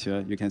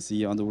structure. You can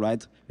see on the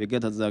right, we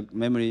get the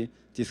memory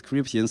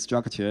description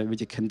structure,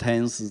 which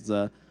contains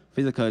the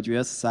physical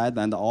address, size,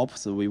 and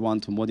ops we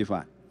want to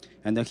modify.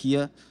 And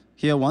here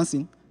one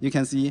thing, you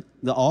can see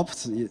the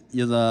ops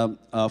is a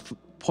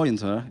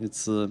pointer.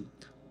 It's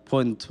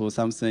point to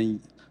something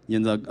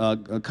in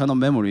the kernel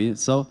memory.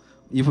 So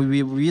if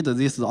we read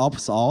this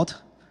ops out,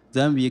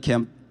 then we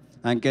can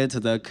get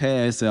the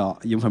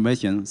KSL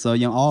information. So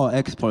in our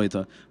exploit,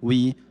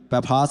 we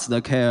bypass the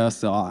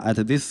KSL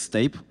at this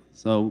step.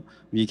 So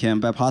we can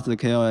bypass the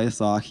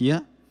KSL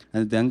here,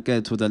 and then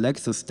get to the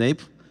next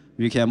step.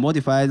 We can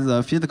modify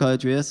the physical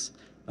address,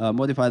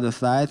 modify the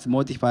size,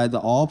 modify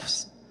the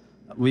ops.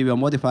 We will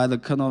modify the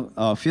kernel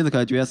physical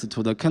address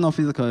to the kernel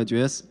physical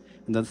address,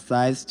 and the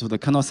size to the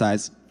kernel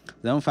size.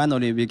 Then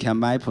finally, we can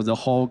map the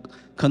whole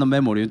kernel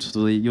memory to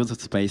the user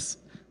space.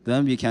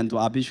 Then we can do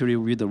arbitrary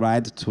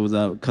read-write to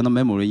the kernel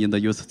memory in the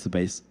user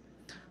space.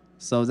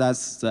 So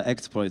that's the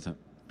exploit.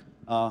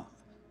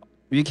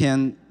 We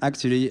can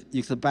actually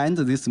expand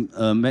this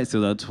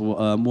method to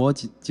a more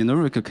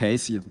generic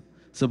case.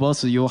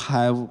 Suppose you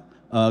have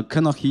a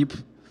kernel heap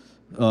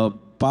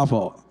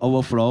buffer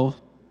overflow,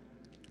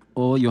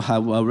 or you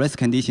have a race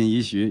condition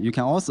issue. You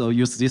can also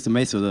use this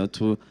method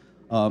to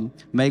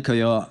make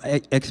your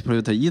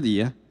exploit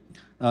easier.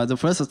 The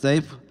first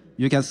step,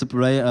 you can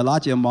spray a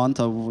large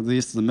amount of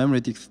this memory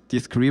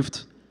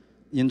descript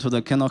into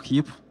the kernel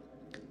heap,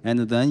 and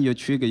then you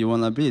trigger your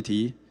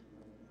vulnerability.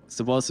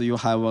 Suppose you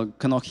have a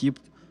kernel heap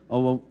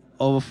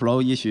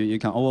overflow issue, you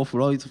can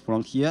overflow it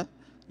from here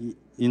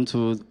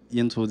into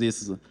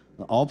this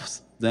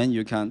ops. Then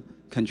you can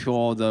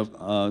control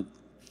the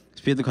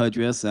physical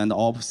address and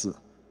ops,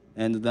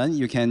 and then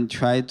you can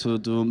try to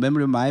do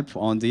memory map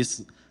on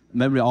this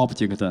memory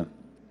object.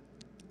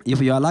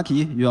 If you are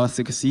lucky, you will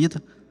succeed.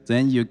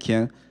 Then you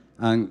can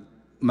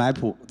map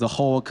the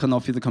whole kernel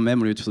physical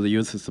memory to the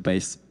user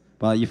space.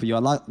 But if you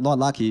are not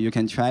lucky, you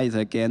can try it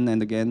again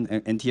and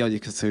again until you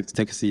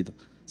succeed.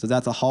 So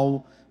that's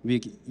how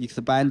we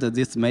expand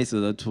this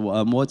method to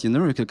a more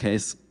generic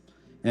case.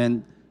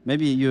 And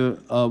maybe you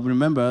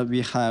remember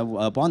we have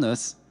a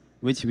bonus,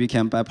 which we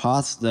can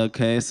bypass the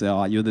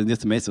KSL using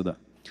this method.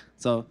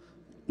 So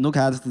look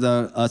at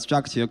the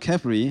structure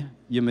carefully.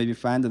 You maybe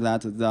find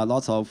that there are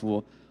lots of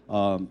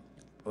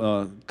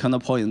kernel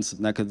points,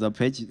 like the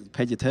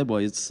page table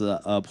is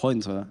a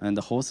pointer and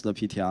the host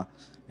PTR.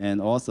 And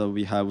also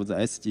we have the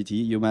SGT.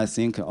 You might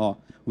think, oh,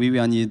 we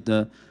will need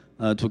to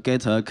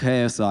get a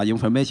KSL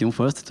information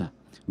first.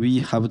 We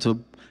have to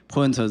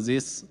point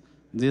this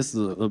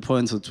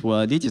point to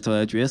a digital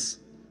address.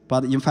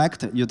 But in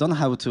fact, you don't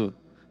have to.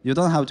 You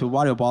don't have to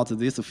worry about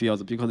this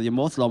field, because in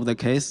most of the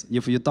case,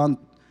 if you don't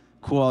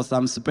call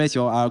some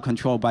special R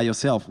control by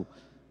yourself,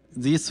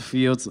 these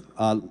fields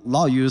are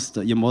not used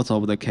in most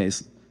of the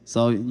case.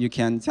 So you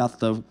can just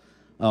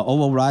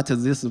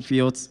overwrite these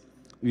fields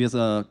with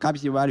a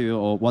capital value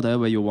or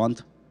whatever you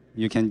want.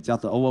 You can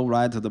just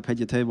overwrite the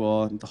page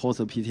table, the host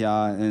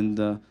PTR, and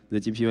the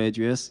GPU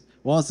address.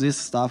 All this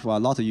stuff are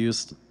not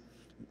used.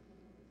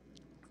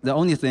 The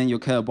only thing you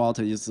care about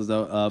is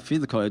the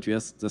physical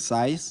address, the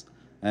size,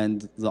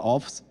 and the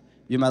ops.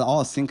 You might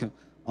also think,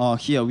 oh,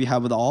 here we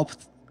have the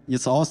ops.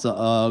 It's also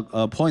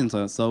a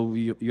pointer, so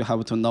you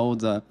have to know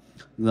the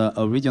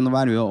original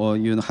value, or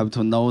you have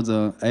to know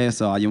the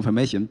ASR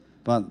information.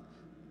 But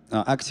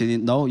actually,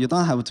 no, you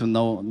don't have to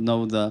know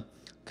the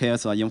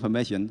KSR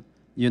information.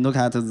 You look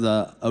at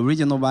the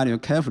original value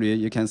carefully,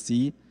 you can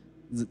see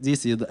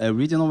this is the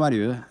original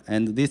value,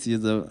 and this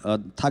is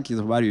the target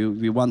value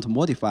we want to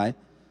modify,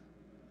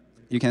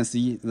 you can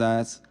see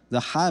that the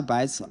high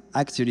bytes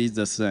actually is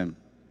the same.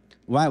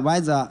 Why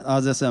they are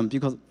the same?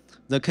 Because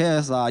the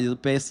KSR is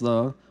based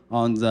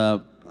on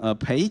the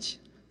page.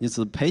 It's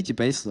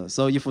page-based.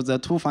 So if the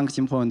two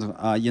function points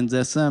are in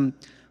the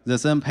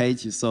same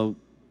page, so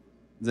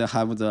they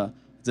have the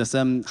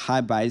same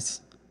high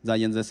bytes that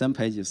are in the same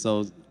page.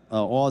 So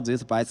all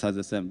these bytes are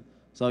the same.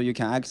 So you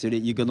can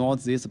actually ignore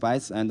these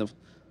bytes and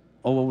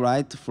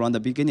overwrite from the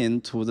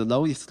beginning to the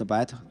lowest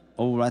byte,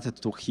 overwrite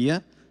to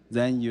here.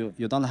 Then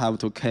you don't have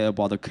to care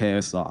about the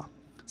KSR.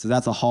 So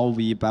that's how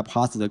we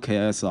bypass the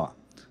KSR.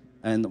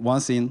 And one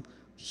thing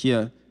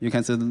here, you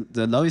can see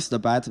the lowest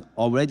byte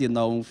already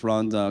known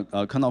from the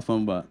kernel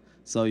firmware.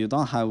 So you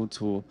don't have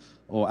to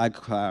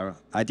acquire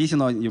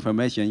additional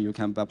information. You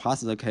can bypass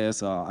the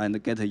KSR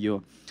and get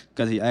your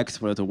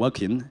exploit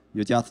working.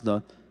 You just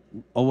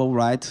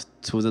overwrite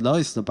to the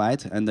lowest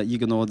byte and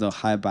ignore the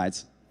high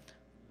bytes.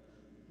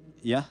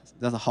 Yeah,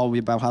 that's how we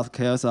bypass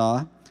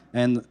KSR.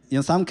 And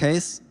in some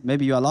case,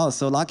 maybe you are not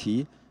so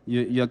lucky,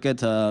 you get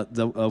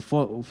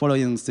the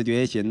following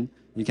situation.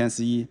 You can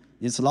see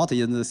it's not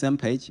in the same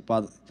page,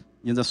 but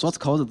in the source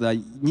code, they're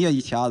near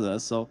each other.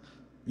 So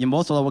in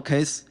most of our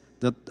case,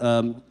 the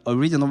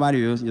original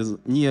value is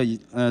near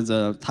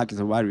the target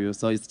value.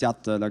 So it's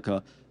just like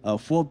a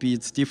 4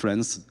 bits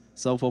difference.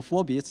 So for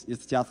 4 bits,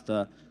 it's just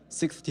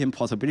 16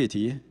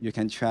 possibility. You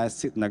can try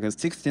like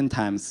 16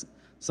 times.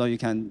 So you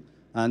can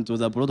do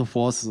the brute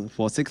force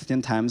for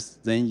 16 times,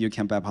 then you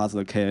can bypass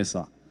the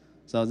KSR.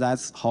 So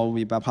that's how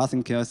we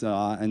bypassing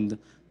KSR, and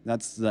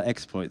that's the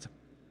exploit.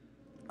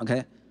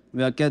 Okay,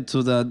 we'll get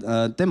to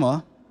the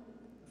demo.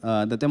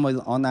 The demo is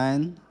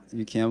online.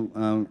 You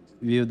can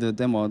view the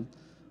demo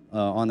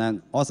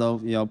online. Also,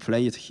 we'll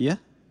play it here.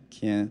 You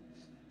can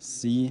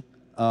see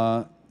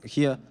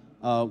here.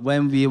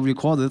 When we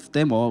record this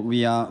demo,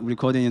 we are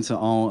recording it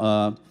on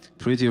a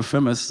pretty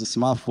famous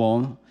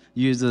smartphone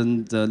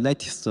using the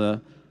latest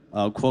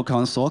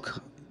Qualcomm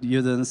SoC,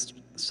 using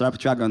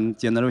Snapdragon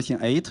Generation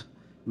 8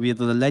 with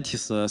the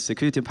latest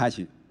security patch.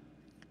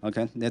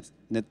 Okay, let's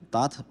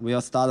start.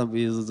 We'll start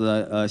with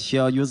the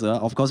shell user.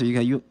 Of course, you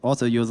can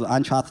also use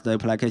untrusted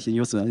application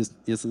user.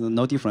 It's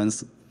no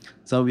difference.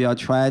 So we are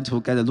trying to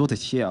get a root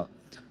shell.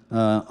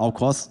 Of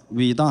course,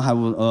 we don't have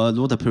a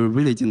root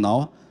privilege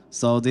now,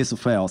 so this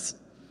fails.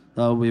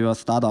 So we will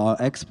start our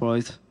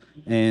exploit.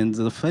 And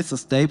the first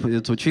step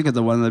is to trigger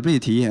the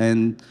vulnerability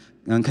and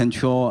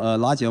control a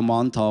large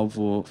amount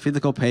of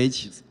physical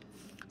pages.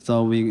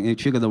 So we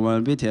trigger the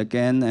vulnerability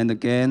again and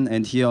again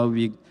until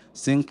we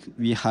think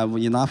we have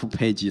enough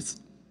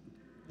pages.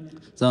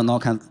 So now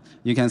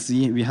you can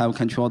see we have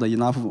controlled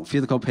enough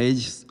physical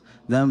pages.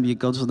 Then we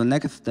go to the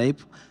next step.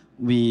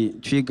 We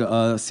trigger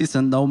a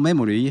system node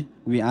memory.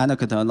 We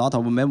allocate a lot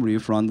of memory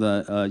from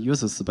the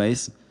user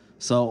space.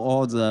 So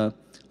all the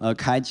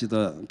cached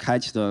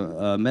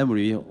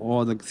memory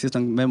or the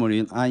system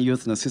memory,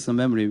 unused system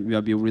memory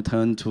will be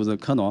returned to the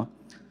kernel.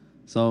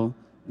 So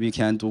we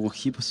can do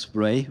heap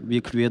spray. We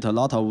create a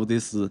lot of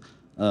these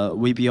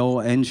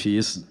VBO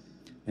entries,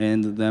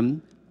 and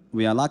then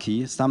we are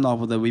lucky. Some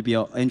of the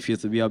VBO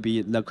entries will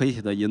be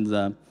located in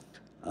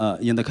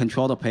the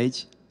controller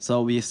page.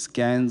 So we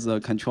scan the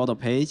controller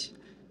page,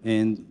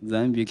 and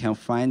then we can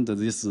find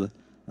this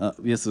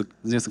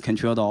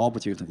controlled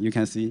object. You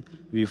can see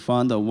we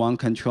found one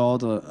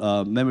controlled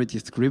memory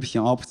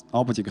description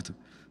object.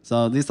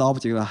 So this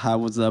object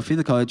has the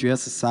physical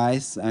address,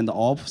 size, and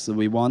ops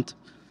we want.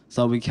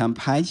 So we can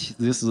patch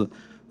this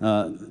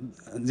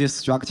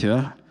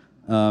structure.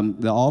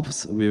 The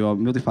ops we will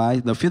modify.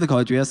 The physical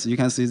address, you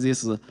can see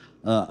this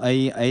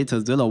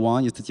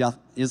A801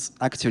 is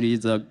actually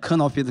the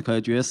kernel physical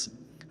address,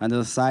 and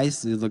the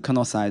size is the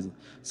kernel size.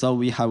 So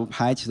we have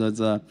patched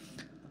the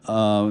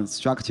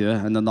structure,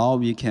 and now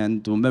we can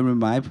do memory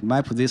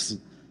map this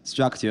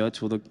structure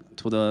to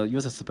the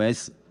user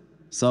space.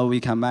 So we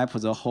can map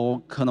the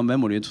whole kernel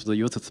memory to the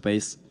user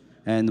space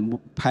and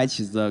patch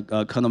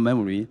the kernel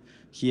memory.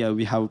 Here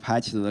we have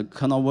patched the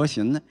kernel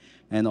version,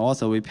 and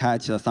also we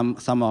patch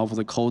some of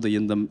the code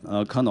in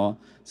the kernel,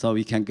 so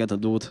we can get a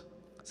root.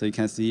 So you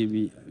can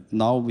see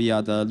now we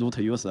are the root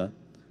user.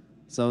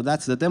 So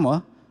that's the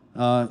demo.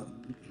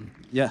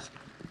 Yeah.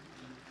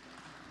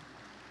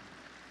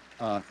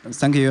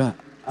 Thank you.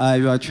 I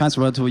will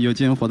transfer to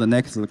Eugene for the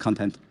next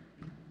content.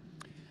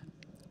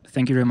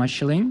 Thank you very much,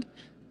 Xiling.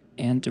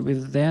 And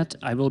with that,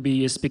 I will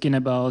be speaking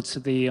about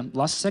the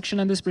last section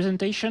in this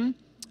presentation,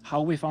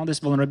 how we found this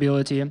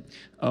vulnerability,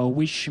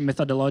 which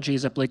methodology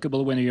is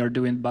applicable when we are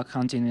doing bug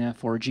hunting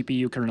for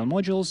GPU kernel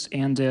modules,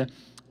 and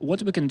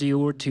what we can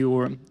do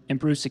to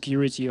improve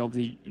security of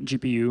the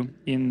GPU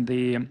in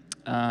the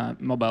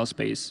mobile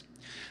space.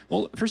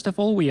 Well, first of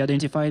all, we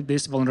identified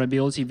this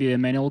vulnerability via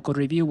manual code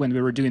review when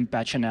we were doing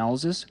patch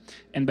analysis.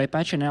 And by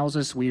patch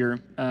analysis, we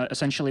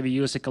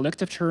use a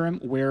collective term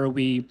where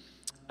we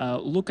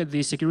look at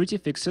the security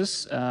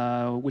fixes,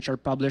 which are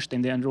published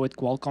in the Android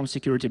Qualcomm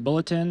Security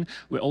Bulletin.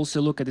 We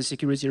also look at the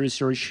security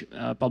research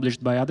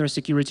published by other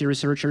security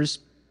researchers.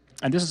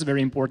 And this is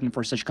very important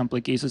for such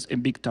complex cases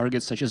and big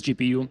targets such as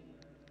GPU,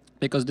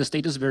 because the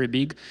state is very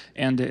big,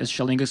 and as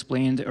Xiling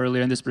explained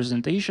earlier in this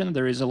presentation,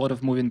 there is a lot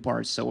of moving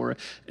parts. So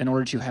in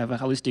order to have a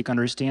holistic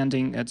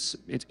understanding,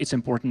 it's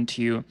important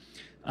to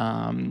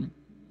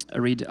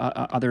read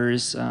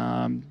others'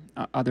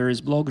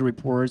 blog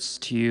reports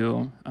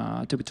to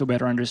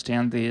better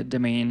understand the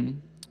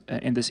domain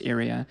in this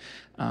area.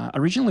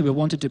 Originally, we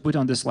wanted to put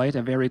on the slide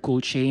a very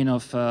cool chain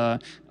of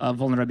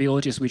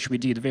vulnerabilities, which we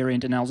did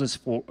variant analysis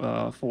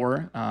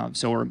for.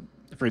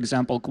 For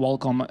example,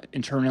 Qualcomm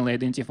internally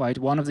identified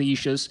one of the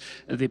issues.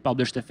 They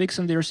published a fix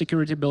in their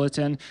security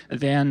bulletin.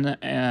 Then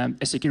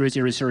a security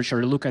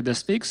researcher looked at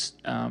this fix.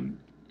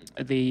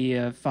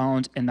 They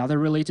found another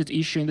related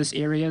issue in this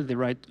area. They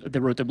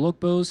wrote a blog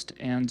post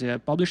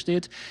and published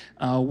it.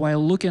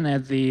 While looking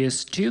at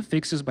these two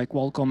fixes by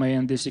Qualcomm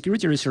and the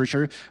security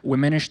researcher, we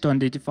managed to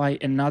identify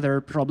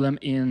another problem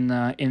in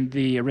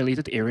the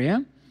related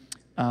area.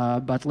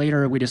 But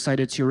later we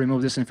decided to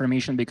remove this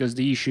information because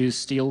the issue is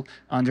still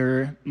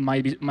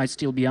might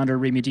still be under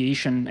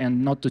remediation,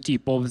 and not to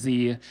tip off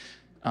the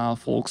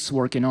folks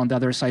working on the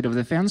other side of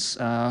the fence.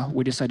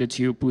 We decided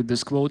to put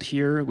this quote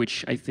here,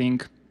 which I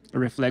think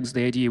reflects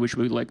the idea which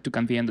we would like to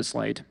convey in the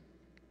slide.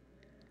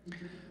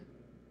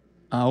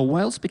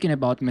 While speaking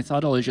about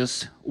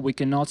methodologies, we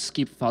cannot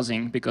skip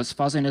fuzzing, because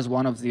fuzzing is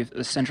one of the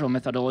central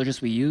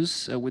methodologies we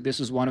use. This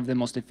is one of the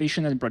most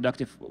efficient and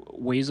productive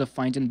ways of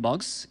finding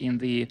bugs in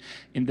the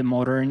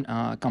modern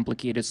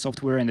complicated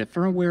software and the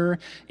firmware.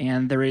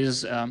 And there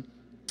is a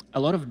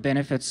lot of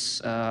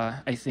benefits,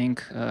 I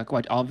think,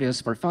 quite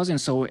obvious for fuzzing.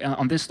 So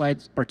on this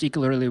slide,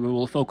 particularly, we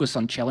will focus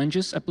on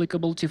challenges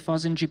applicable to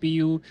fuzzing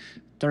GPU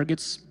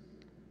targets.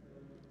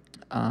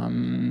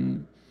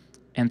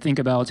 And think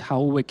about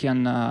how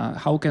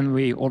can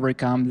we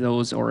overcome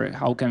those, or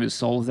how can we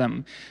solve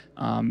them.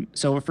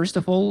 So first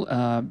of all,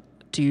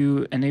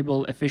 to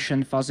enable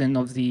efficient fuzzing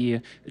of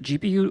the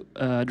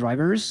GPU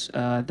drivers,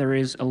 there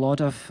is a lot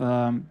of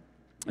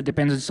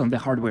dependence on the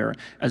hardware.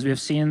 As we have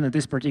seen,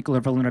 this particular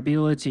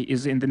vulnerability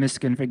is in the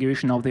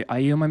misconfiguration of the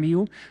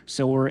IOMMU.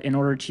 So in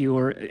order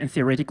to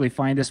theoretically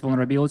find this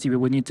vulnerability, we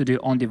would need to do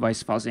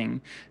on-device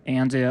fuzzing.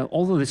 And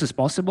although this is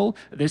possible,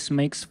 this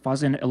makes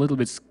fuzzing a little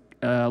bit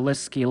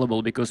less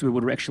scalable, because we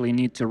would actually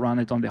need to run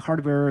it on the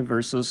hardware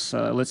versus,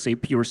 let's say,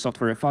 pure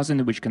software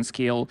fuzzing, which can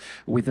scale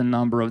with the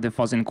number of the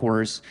fuzzing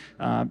cores.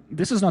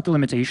 This is not a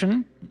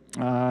limitation,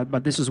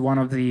 but this is one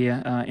of the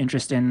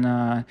interesting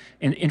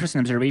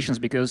observations,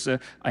 because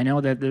I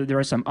know that there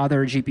are some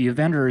other GPU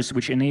vendors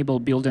which enable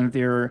building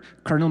their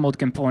kernel mode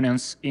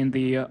components in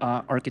the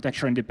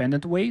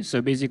architecture-independent way.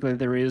 So basically,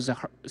 there is a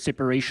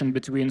separation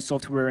between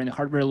software and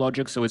hardware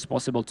logic, so it's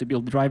possible to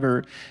build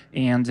driver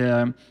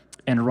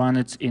and run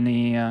it in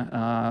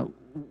a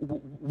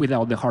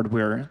without the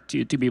hardware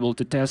to be able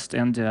to test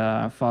and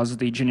fuzz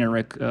the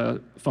generic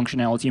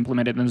functionality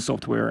implemented in the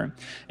software.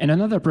 And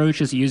another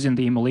approach is using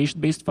the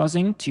emulation-based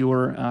fuzzing to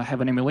have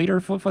an emulator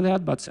for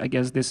that, but I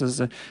guess this is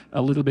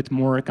a little bit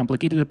more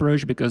complicated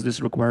approach, because this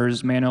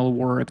requires manual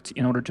work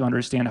in order to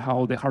understand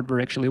how the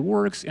hardware actually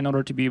works, in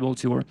order to be able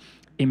to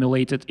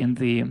emulate it in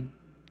the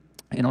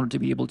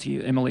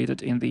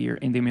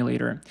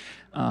emulator.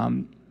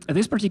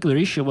 This particular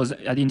issue was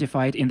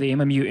identified in the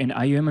MMU and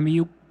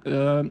IOMMU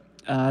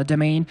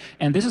domain,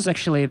 and this is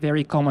actually a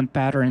very common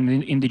pattern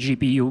in the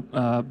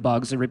GPU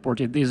bugs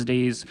reported these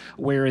days,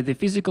 where the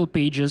physical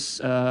pages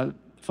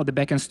for the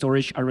backend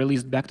storage are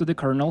released back to the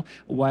kernel,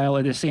 while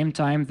at the same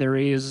time there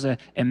is a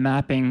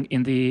mapping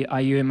in the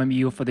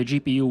IOMMU for the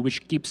GPU,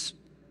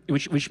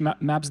 which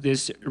maps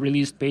these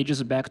released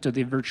pages back to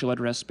the virtual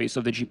address space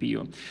of the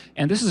GPU.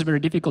 And this is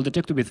very difficult to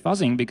detect with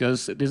fuzzing,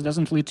 because this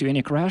doesn't lead to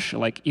any crash.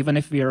 Like, even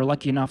if we are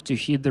lucky enough to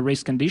hit the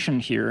race condition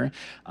here,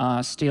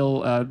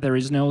 still there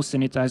is no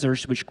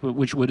sanitizers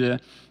which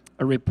would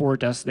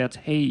report us that,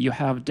 hey, you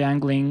have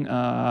dangling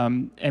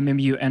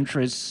MMU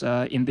entries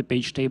in the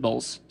page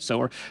tables.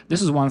 So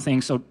this is one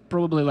thing. So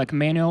probably like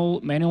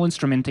manual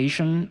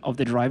instrumentation of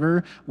the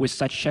driver with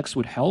such checks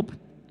would help.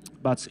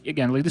 But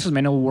again, this is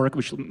manual work,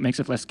 which makes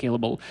it less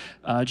scalable.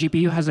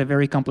 GPU has a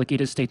very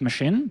complicated state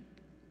machine.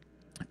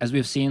 As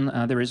we've seen,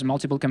 there is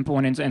multiple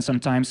components, and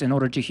sometimes in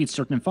order to hit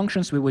certain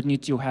functions, we would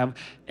need to have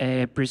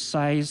a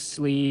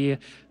precisely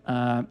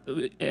a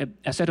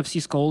set of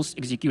syscalls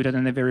executed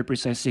in a very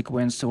precise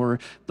sequence. Or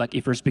like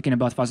if we're speaking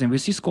about fuzzing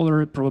with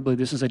syscaller, probably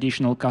this is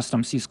additional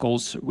custom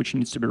syscalls which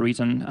needs to be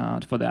written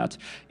for that.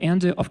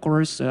 And of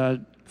course,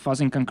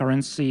 fuzzing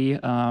concurrency.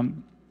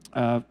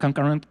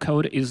 Concurrent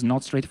code is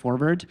not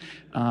straightforward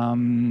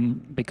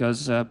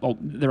because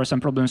there are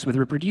some problems with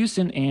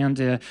reproducing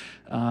and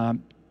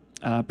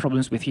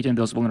problems with hitting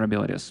those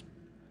vulnerabilities.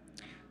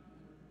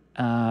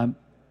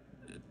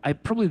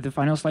 Probably the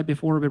final slide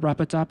before we wrap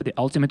it up, the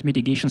ultimate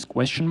mitigations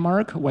question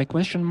mark. Why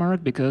question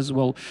mark? Because,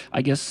 well,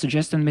 I guess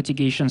suggesting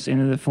mitigations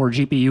for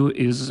GPU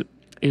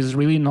is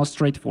really not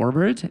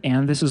straightforward,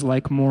 and this is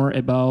like more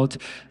about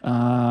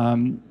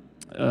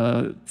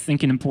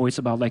thinking points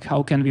about like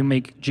how can we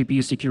make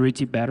GPU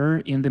security better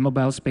in the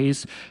mobile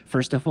space.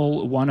 First of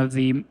all, one of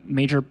the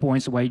major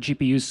points why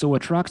GPU is so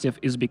attractive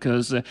is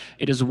because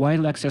it is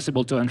widely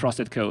accessible to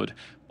untrusted code.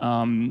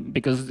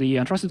 Because the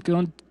untrusted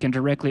code can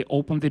directly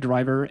open the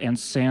driver and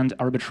send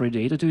arbitrary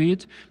data to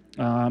it.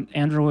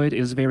 Android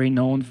is very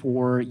known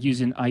for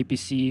using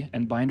IPC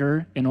and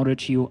binder in order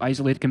to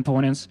isolate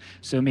components.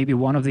 So maybe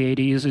one of the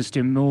ideas is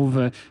to move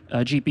a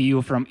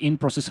GPU from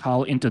in-process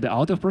HAL into the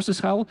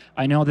out-of-process HAL.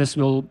 I know this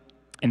will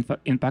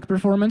impact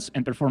performance,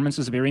 and performance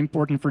is very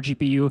important for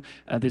GPU.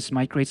 This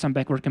might create some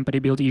backward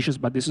compatibility issues,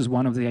 but this is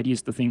one of the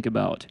ideas to think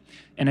about.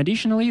 And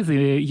additionally,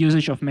 the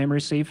usage of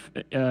memory-safe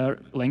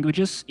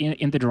languages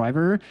in the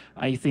driver,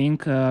 I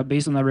think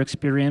based on our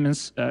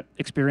experience,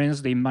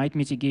 they might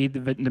mitigate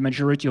the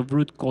majority of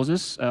root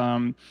causes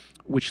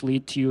which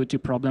lead to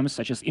problems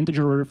such as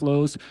integer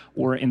overflows,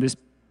 or in this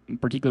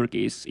particular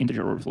case,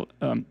 integer overflow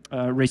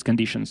race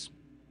conditions.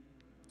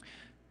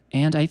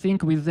 And I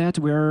think with that,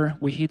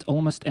 we hit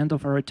almost end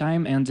of our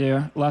time. And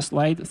last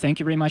slide, thank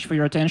you very much for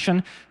your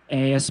attention.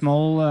 A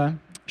small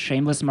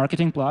shameless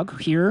marketing plug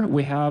here.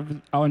 We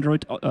have our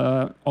Android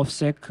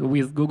OffSec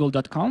with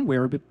google.com,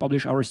 where we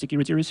publish our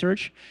security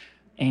research.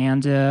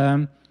 And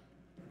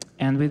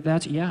with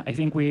that, yeah, I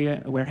think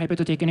we're happy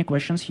to take any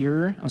questions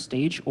here on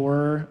stage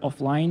or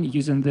offline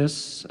using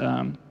this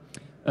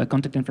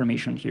contact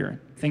information here.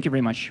 Thank you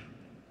very much.